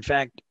on them. In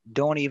fact,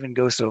 don't even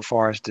go so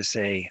far as to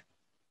say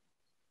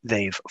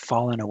they've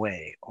fallen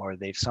away or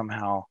they've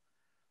somehow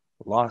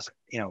lost.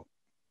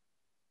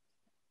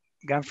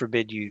 God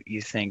forbid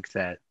you think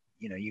that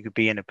you could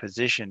be in a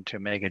position to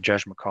make a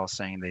judgment call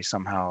saying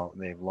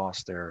they've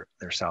lost their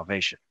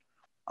salvation.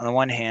 On the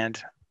one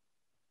hand,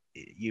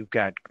 you've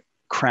got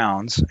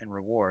crowns and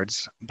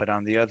rewards, but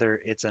on the other,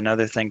 it's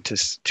another thing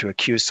to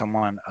accuse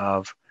someone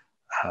of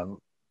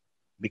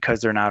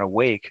because they're not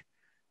awake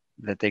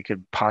that they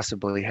could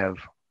possibly have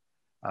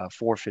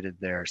forfeited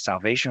their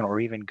salvation or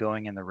even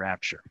going in the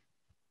rapture.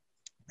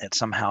 That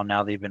somehow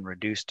now they've been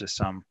reduced to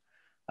some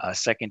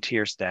second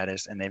tier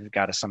status and they've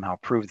got to somehow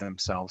prove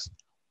themselves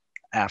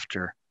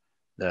after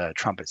the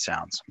trumpet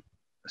sounds.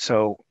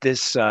 So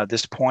this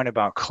point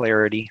about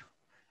clarity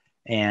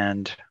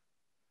and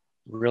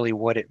really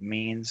what it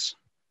means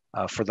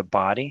for the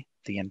body,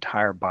 the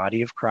entire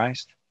body of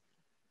Christ.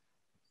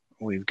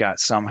 We've got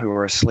some who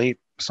are asleep,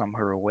 some who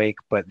are awake,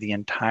 but the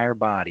entire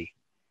body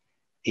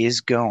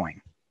is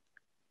going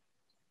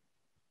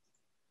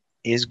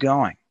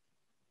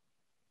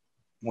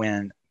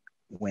when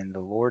the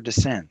Lord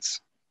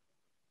descends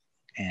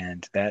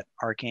and that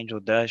archangel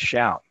does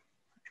shout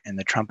and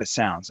the trumpet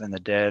sounds and the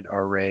dead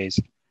are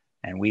raised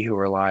and we who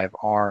are alive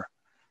are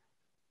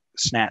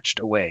snatched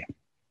away.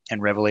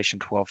 And Revelation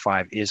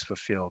 12:5 is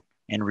fulfilled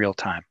in real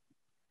time.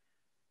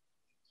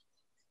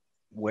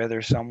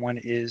 Whether someone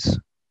is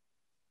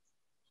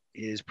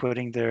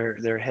putting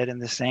their head in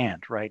the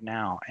sand right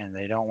now and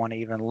they don't want to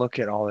even look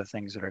at all the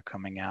things that are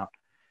coming out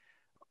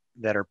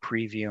that are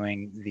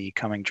previewing the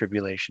coming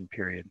tribulation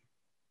period.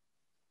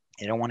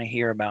 They don't want to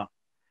hear about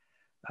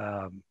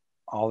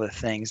all the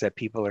things that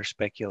people are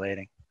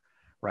speculating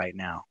right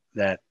now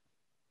that,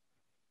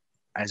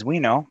 as we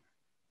know,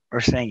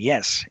 are saying,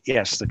 yes,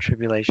 the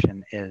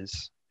tribulation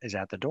is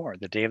at the door.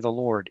 The day of the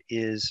Lord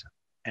is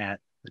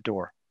at the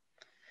door.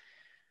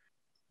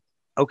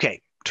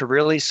 Okay, to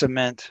really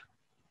cement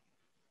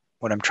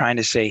what I'm trying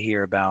to say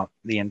here about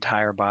the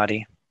entire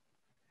body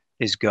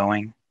is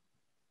going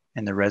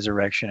in the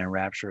resurrection and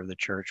rapture of the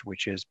church,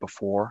 which is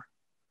before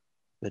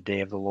the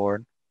day of the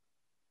Lord.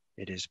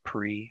 It is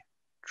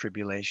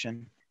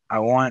pre-tribulation. I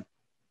want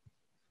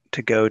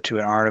to go to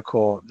an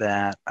article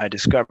that I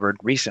discovered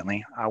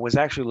recently. I was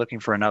actually looking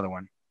for another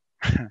one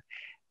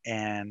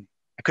and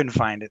I couldn't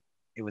find it.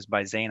 It was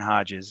by Zane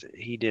Hodges.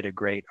 He did a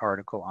great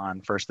article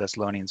on 1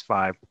 Thessalonians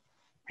 5.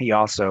 He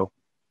also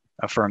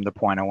affirmed the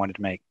point I wanted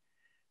to make.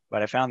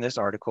 But I found this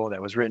article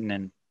that was written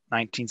in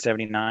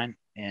 1979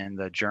 in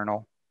the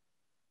Journal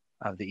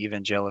of the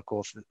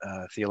Evangelical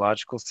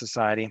Theological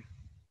Society.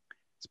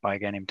 It's by a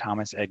guy named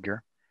Thomas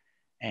Edgar.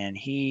 And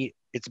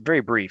it's very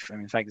brief. I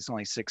mean, in fact, it's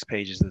only 6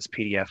 pages, this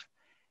PDF.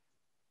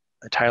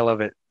 The title of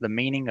it, The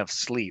Meaning of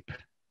Sleep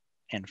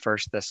in 1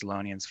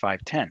 Thessalonians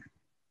 5:10.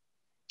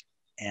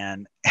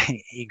 And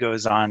he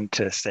goes on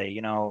to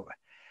say,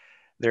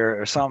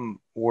 there are some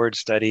word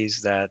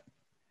studies that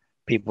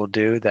people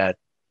do that,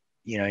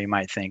 you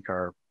might think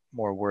are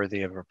more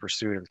worthy of a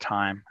pursuit of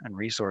time and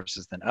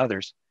resources than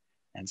others.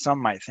 And some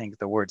might think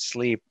the word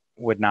sleep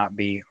would not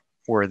be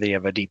worthy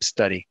of a deep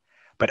study.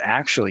 But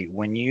actually,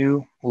 when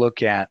you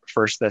look at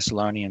 1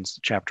 Thessalonians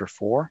chapter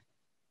 4,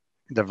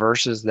 the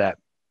verses that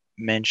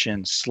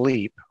mention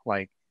sleep,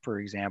 like, for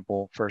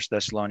example, 1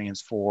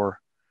 Thessalonians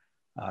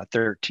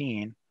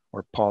 4:13,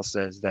 where Paul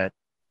says that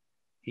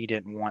he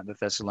didn't want the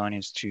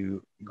Thessalonians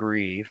to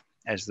grieve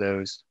as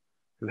those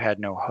who had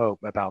no hope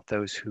about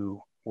those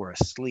who were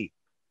asleep,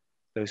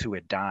 those who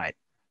had died.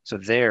 So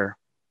there,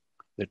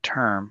 the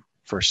term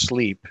for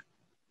sleep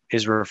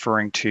is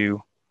referring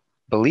to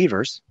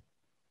believers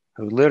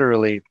who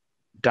literally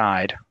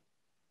died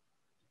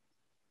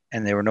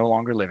and they were no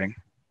longer living.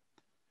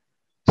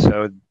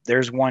 So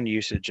there's one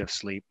usage of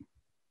sleep,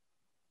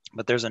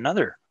 but there's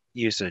another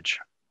usage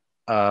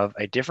of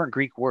a different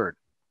Greek word.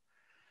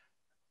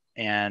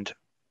 And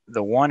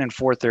the one in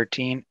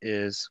 4:13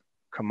 is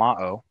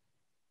kamao.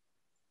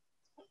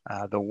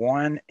 The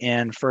one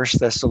in 1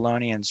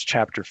 Thessalonians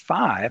chapter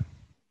 5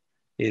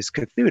 is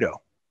kathudo,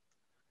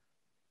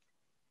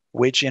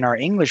 which in our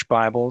English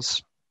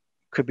Bibles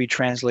could be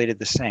translated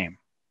the same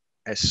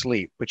as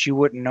sleep, but you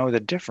wouldn't know the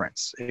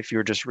difference if you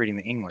were just reading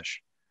the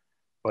English.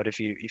 But if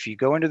you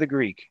go into the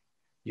Greek,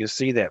 you'll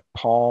see that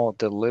Paul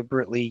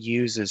deliberately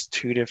uses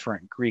 2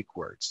 different Greek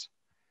words.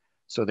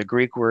 So the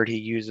Greek word he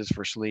uses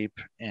for sleep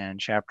in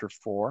chapter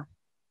 4,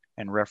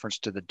 in reference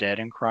to the dead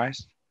in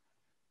Christ,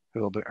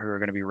 who are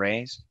going to be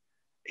raised,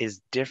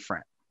 is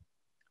different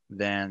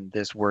than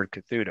this word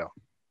kathudo.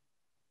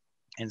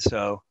 And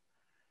so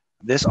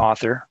this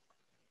author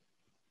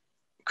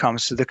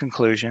comes to the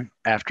conclusion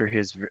after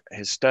his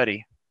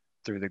study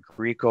through the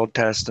Greek Old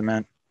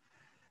Testament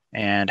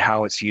and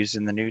how it's used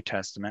in the New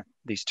Testament,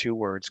 these 2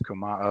 words,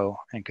 komao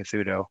and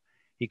kathudo,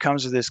 he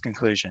comes to this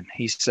conclusion.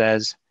 He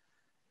says,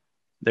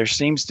 there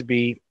seems to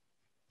be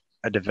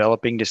a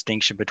developing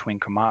distinction between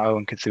komao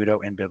and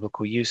kathudo in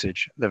biblical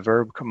usage. The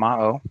verb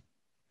komao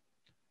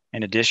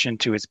In addition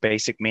to its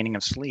basic meaning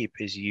of sleep,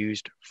 is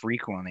used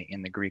frequently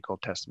in the Greek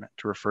Old Testament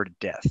to refer to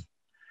death,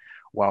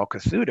 while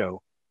kathudo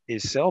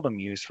is seldom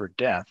used for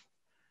death,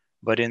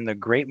 but in the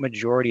great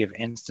majority of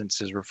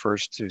instances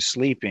refers to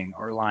sleeping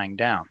or lying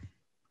down.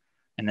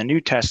 And the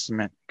New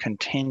Testament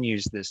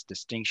continues this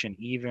distinction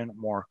even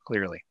more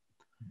clearly.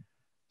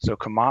 So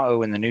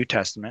kamao in the New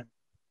Testament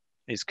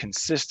is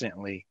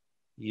consistently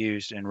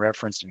used and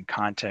referenced in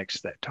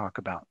contexts that talk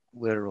about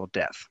literal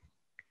death.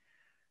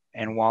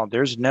 And while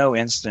there's no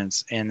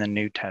instance in the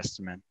New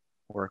Testament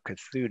where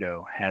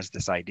kathudo has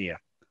this idea,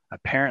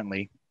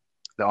 apparently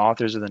the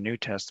authors of the New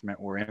Testament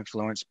were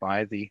influenced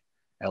by the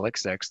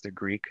LXX, the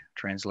Greek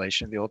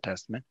translation of the Old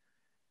Testament,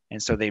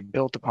 and so they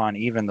built upon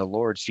even the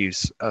Lord's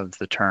use of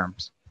the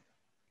terms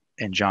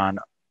in John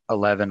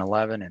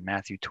 11:11 and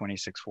Matthew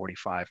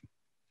 26:45.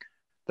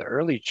 The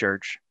early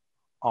church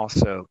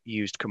also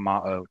used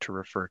kamao to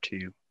refer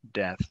to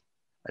death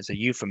as a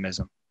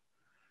euphemism,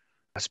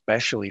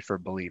 especially for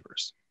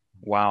believers,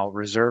 while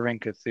reserving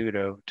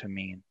kathudo to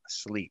mean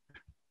sleep.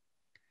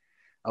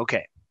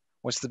 Okay,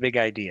 what's the big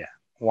idea?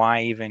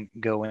 Why even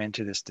go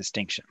into this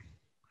distinction?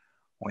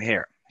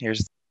 Well,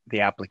 here's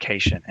the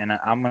application, and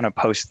I'm going to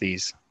post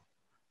these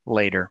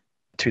later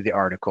to the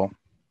article.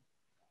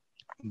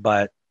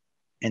 But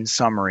in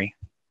summary,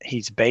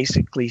 he's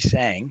basically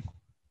saying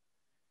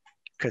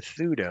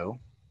kathudo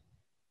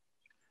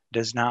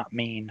does not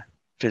mean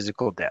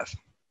physical death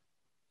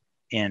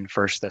in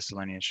 1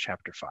 Thessalonians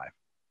chapter 5.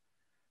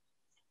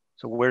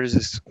 So where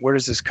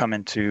does this come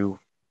into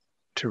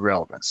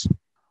relevance?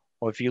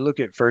 Well, if you look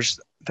at 1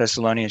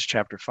 Thessalonians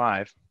chapter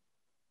 5,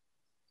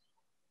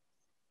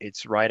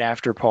 it's right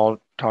after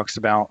Paul talks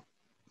about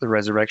the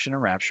resurrection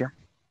and rapture.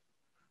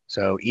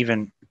 So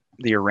even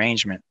the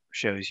arrangement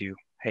shows you,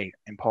 hey,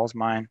 in Paul's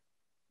mind,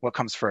 what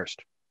comes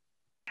first?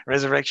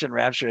 Resurrection,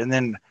 rapture, and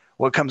then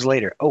what comes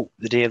later? Oh,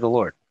 the day of the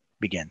Lord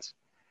begins.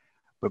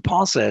 But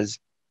Paul says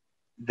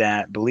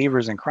that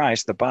believers in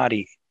Christ, the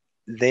body,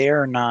 they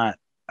are not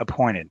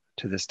appointed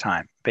to this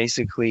time.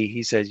 Basically,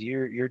 he says,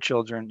 you're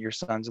children, you're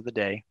sons of the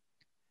day.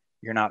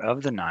 You're not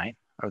of the night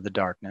or the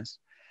darkness.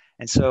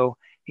 And so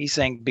he's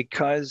saying,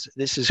 because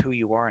this is who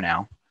you are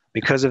now,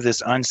 because of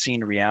this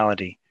unseen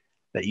reality,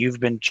 that you've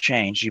been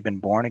changed, you've been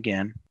born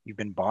again, you've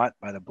been bought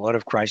by the blood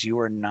of Christ, you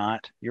are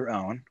not your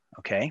own,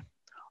 okay?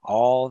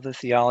 All the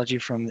theology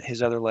from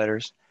his other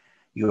letters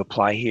you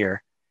apply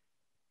here.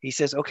 He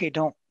says, okay,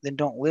 don't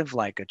live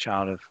like a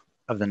child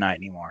of the night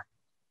anymore.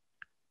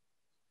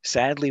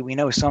 Sadly, we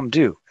know some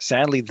do.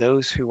 Sadly,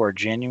 those who are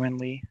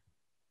genuinely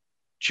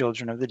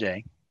children of the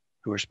day,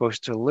 who are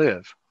supposed to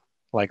live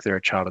like they're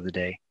a child of the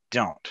day,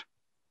 don't.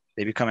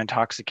 They become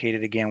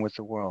intoxicated again with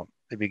the world.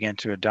 They begin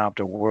to adopt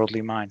a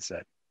worldly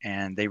mindset,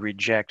 and they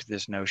reject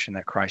this notion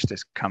that Christ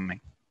is coming,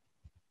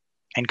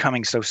 and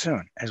coming so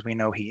soon, as we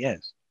know he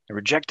is. They're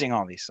rejecting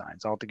all these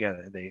signs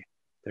altogether.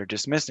 They're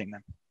dismissing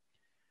them.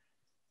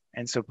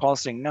 And so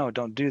Paul's saying, no,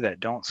 don't do that.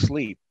 Don't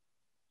sleep.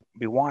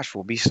 Be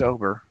watchful. Be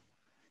sober.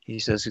 He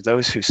says,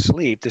 those who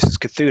sleep, this is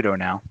kathudo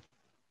now.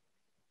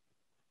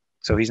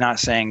 So he's not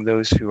saying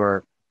those who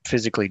are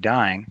physically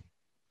dying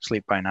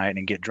sleep by night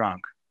and get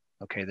drunk.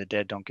 Okay, the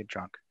dead don't get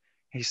drunk.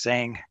 He's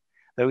saying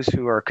those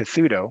who are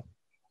kathudo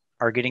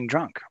are getting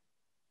drunk,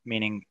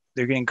 meaning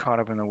they're getting caught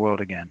up in the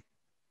world again.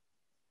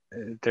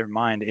 Their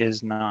mind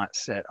is not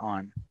set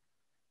on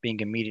being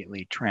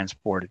immediately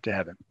transported to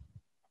heaven.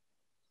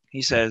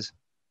 He says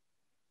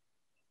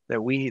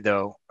that we,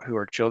 though, who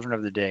are children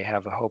of the day,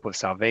 have a hope of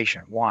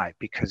salvation. Why?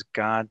 Because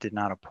God did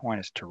not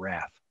appoint us to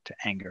wrath, to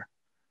anger.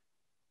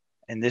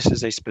 And this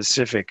is a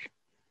specific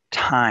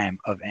time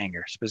of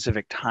anger,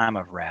 specific time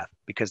of wrath,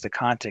 because the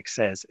context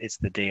says it's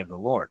the day of the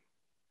Lord.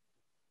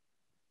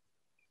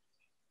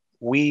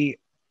 We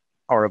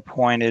are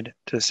appointed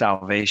to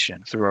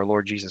salvation through our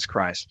Lord Jesus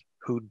Christ,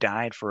 who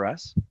died for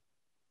us,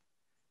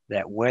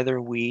 that whether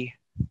we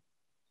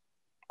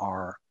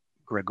are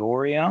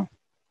Gregorio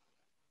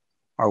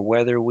or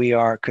whether we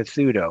are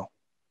kathudo,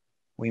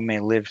 we may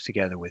live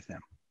together with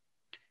him.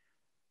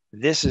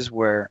 This is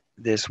where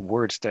this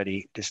word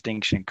study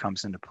distinction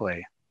comes into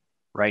play,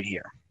 right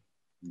here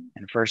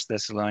in 1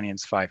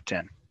 Thessalonians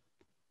 5:10.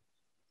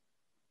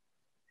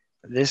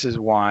 This is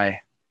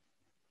why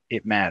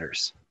it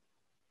matters.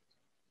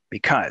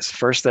 Because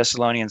 1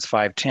 Thessalonians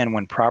 5:10,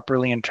 when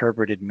properly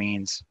interpreted,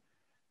 means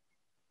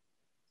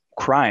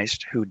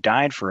Christ, who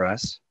died for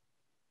us,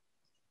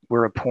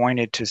 we're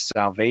appointed to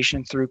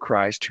salvation through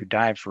Christ, who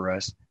died for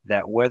us,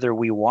 that whether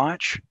we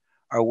watch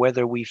or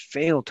whether we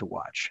fail to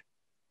watch,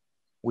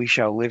 we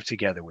shall live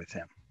together with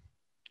him.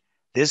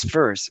 This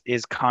verse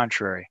is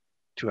contrary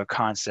to a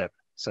concept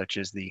such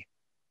as the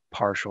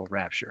partial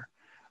rapture,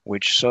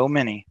 which so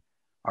many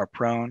are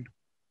prone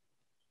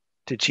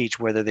to teach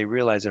whether they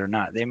realize it or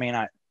not. They may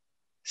not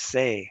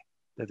say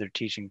that they're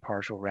teaching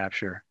partial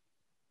rapture,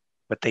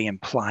 but they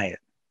imply it.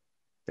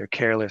 They're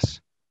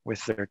careless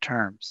with their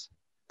terms.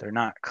 They're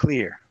not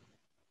clear.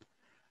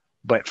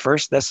 But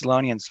 1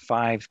 Thessalonians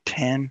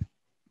 5:10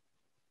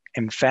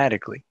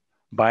 emphatically,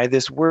 by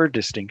this word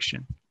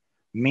distinction,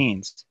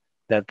 means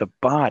that the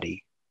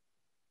body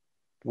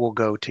will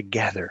go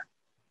together.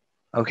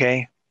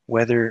 Okay?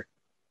 Whether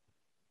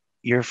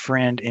your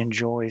friend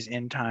enjoys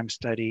end time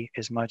study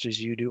as much as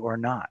you do or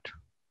not.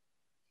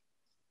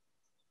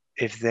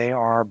 If they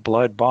are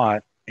blood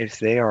bought, if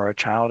they are a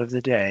child of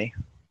the day,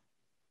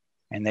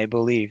 and they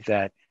believe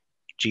that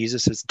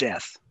Jesus'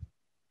 death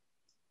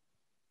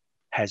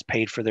has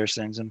paid for their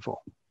sins in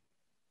full,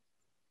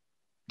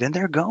 then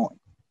they're going.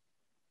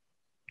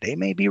 They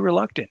may be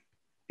reluctant.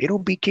 It'll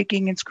be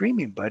kicking and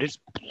screaming, but it's,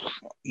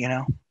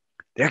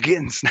 they're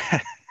getting,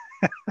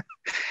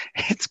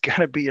 it's going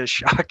to be a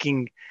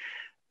shocking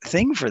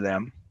thing for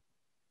them.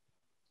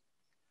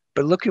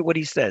 But look at what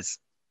he says.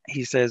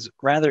 He says,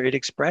 rather, it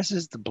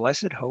expresses the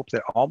blessed hope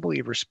that all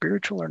believers,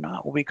 spiritual or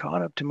not, will be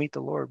caught up to meet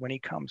the Lord when he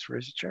comes for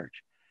his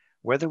church.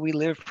 Whether we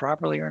live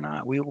properly or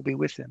not, we will be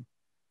with him.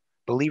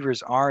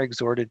 Believers are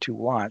exhorted to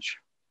watch,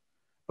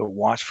 but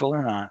watchful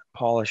or not,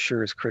 Paul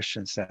assures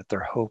Christians that their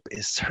hope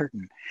is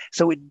certain.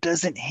 So it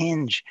doesn't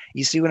hinge.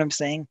 You see what I'm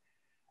saying?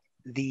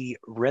 The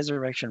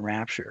resurrection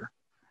rapture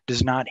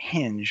does not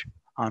hinge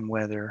on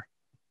whether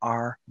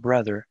our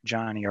brother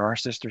Johnny or our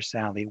sister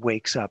Sally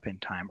wakes up in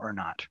time or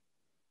not.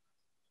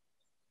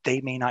 They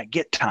may not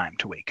get time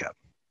to wake up.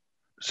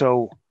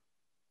 So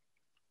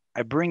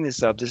I bring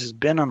this up. This has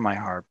been on my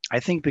heart. I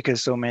think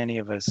because so many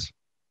of us,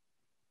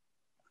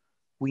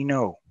 we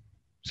know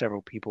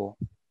several people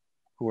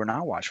who are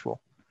not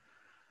watchful.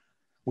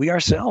 We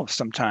ourselves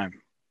sometimes,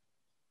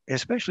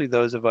 especially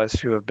those of us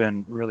who have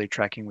been really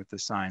tracking with the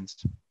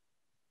signs,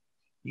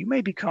 you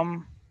may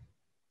become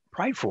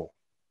prideful.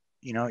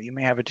 You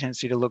may have a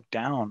tendency to look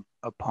down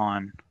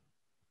upon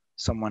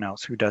someone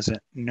else who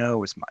doesn't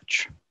know as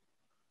much,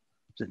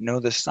 doesn't know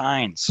the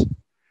signs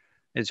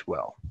as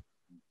well.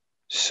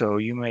 So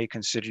you may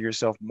consider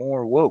yourself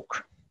more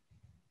woke,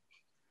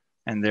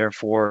 and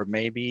therefore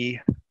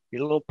maybe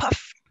you're a little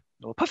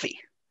puffy.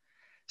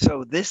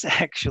 So this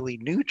actually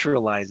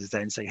neutralizes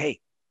that and say, hey,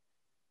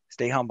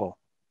 stay humble.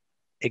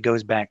 It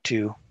goes back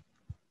to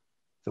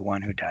the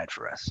one who died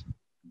for us.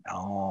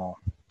 Oh,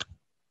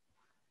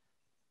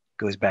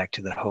 goes back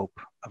to the hope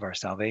of our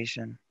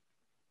salvation,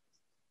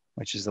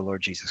 which is the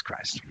Lord Jesus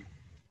Christ.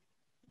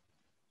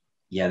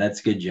 Yeah,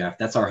 that's good, Jeff.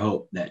 That's our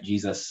hope, that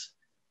Jesus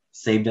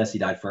saved us. He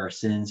died for our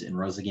sins and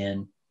rose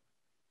again.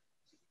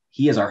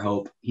 He is our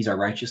hope. He's our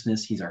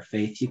righteousness. He's our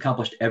faith. He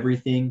accomplished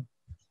everything,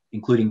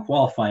 including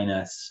qualifying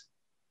us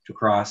to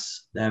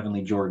cross the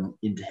heavenly Jordan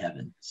into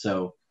heaven.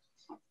 So,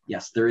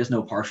 yes, there is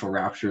no partial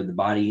rapture.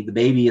 The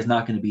baby is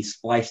not going to be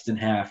spliced in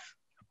half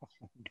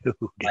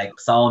like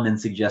Solomon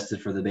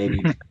suggested for the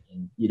baby.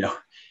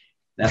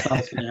 That's not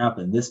what's going to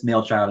happen. This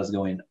male child is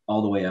going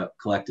all the way up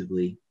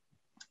collectively.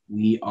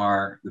 We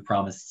are the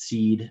promised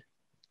seed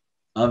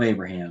of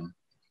Abraham,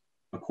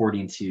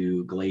 according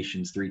to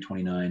Galatians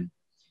 3:29.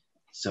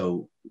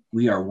 So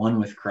we are one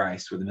with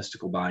Christ. We're the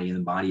mystical body, and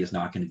the body is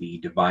not going to be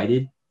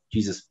divided.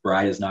 Jesus'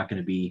 bride is not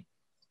going to be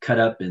cut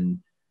up, and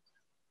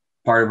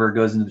part of her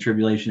goes into the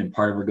tribulation and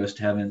part of her goes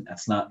to heaven.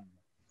 That's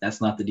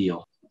not the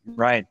deal.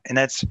 Right. And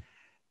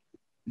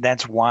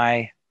that's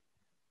why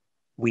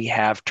we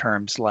have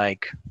terms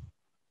like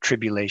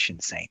tribulation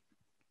saint.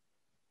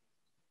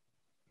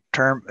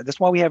 That's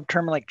why we have a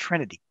term like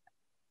Trinity.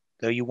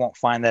 Though you won't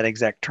find that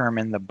exact term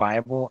in the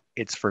Bible,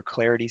 it's for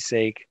clarity's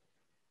sake.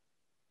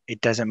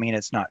 It doesn't mean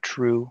it's not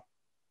true.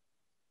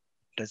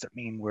 It doesn't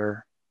mean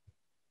we're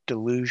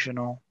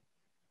delusional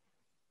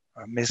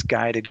or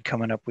misguided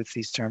coming up with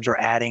these terms or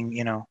adding,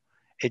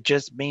 it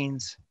just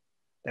means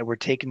that we're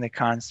taking the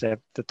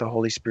concept that the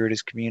Holy Spirit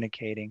is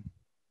communicating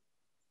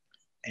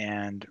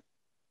and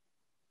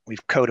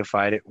we've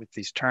codified it with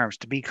these terms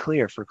to be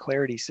clear for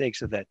clarity's sake,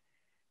 so that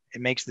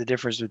it makes the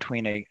difference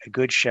between a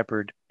good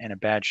shepherd and a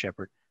bad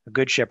shepherd. A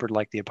good shepherd,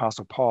 like the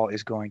Apostle Paul,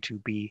 is going to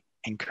be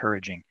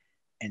encouraging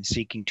and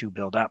seeking to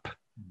build up.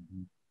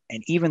 Mm-hmm.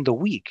 And even the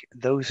weak,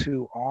 those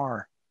who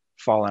are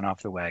falling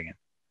off the wagon,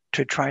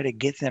 to try to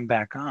get them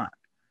back on,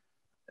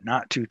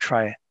 not to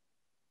try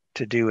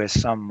to do as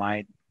some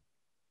might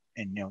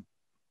and,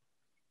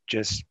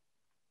 just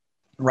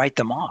write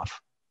them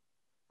off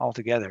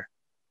altogether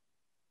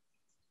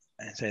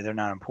and say they're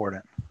not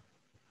important.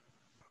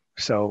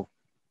 So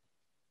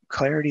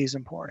clarity is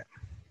important.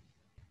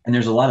 And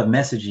there's a lot of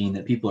messaging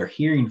that people are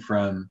hearing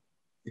from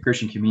the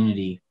Christian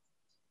community,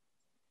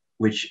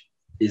 which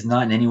is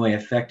not in any way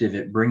effective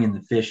at bringing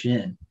the fish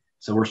in.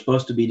 So we're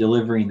supposed to be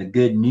delivering the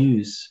good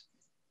news,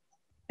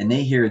 and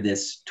they hear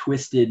this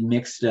twisted,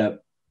 mixed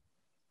up,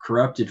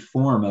 corrupted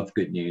form of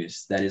good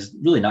news that is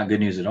really not good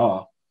news at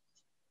all.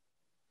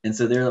 And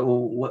so they're like,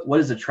 well, what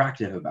is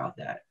attractive about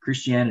that?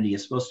 Christianity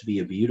is supposed to be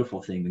a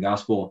beautiful thing. The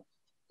gospel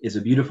is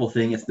a beautiful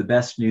thing. It's the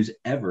best news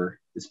ever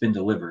that's been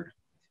delivered.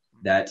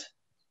 That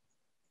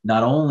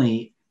not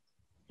only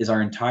is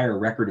our entire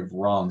record of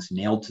wrongs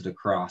nailed to the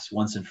cross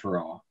once and for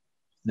all,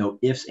 no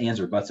ifs,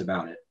 ands, or buts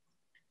about it,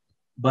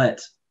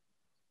 but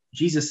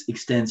Jesus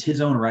extends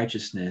his own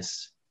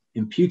righteousness,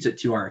 imputes it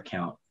to our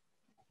account.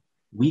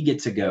 We get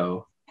to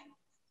go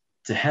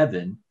to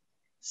heaven,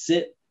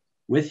 sit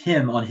with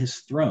him on his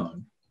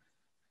throne,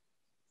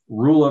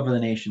 rule over the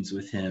nations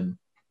with him,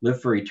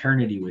 live for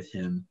eternity with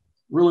him,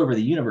 rule over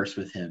the universe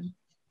with him,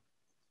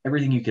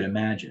 everything you could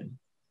imagine.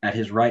 At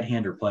his right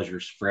hand are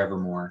pleasures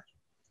forevermore.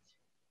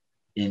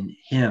 In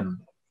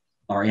him,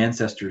 our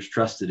ancestors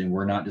trusted and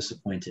were not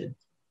disappointed.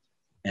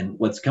 And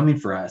what's coming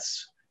for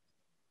us,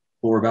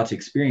 what we're about to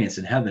experience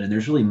in heaven, and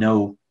there's really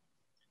no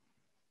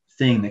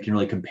thing that can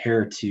really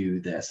compare to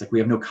this. Like, we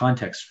have no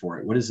context for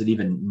it. What does it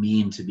even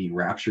mean to be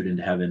raptured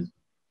into heaven?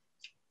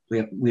 We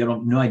have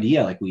no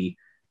idea. Like, we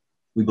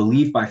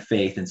believe by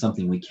faith in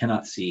something we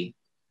cannot see.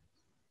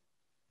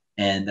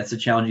 And that's a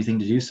challenging thing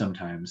to do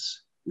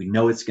sometimes. We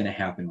know it's going to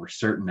happen. We're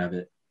certain of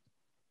it.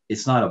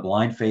 It's not a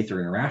blind faith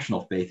or an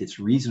irrational faith. It's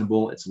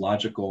reasonable. It's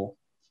logical.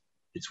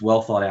 It's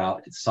well thought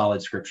out. It's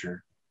solid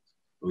scripture.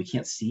 But we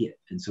can't see it.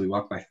 And so we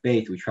walk by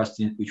faith. We trust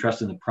in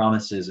the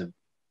promises of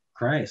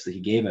Christ that he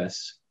gave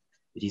us,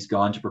 that he's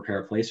gone to prepare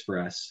a place for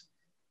us.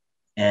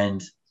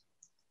 And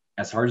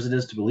as hard as it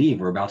is to believe,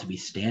 we're about to be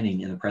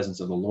standing in the presence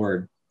of the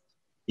Lord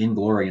in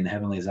glory in the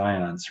heavenly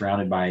Zion,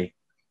 surrounded by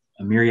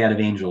a myriad of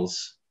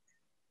angels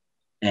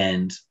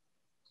and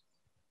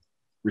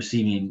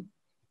receiving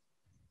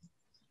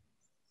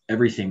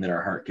everything that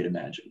our heart could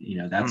imagine.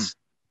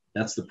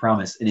 That's the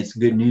promise, and it's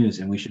good news,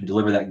 and we should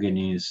deliver that good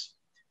news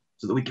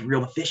so that we can reel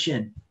the fish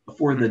in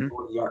before the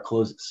door of the ark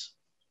closes.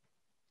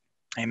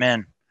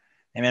 Amen.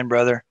 Amen,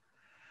 brother.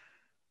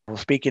 Well,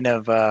 speaking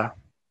of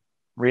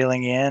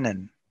reeling in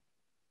and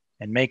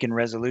making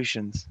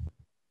resolutions,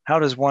 how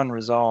does one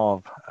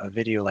resolve a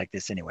video like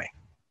this anyway?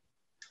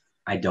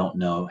 I don't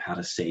know how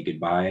to say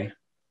goodbye.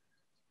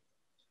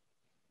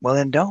 Well,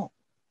 then don't.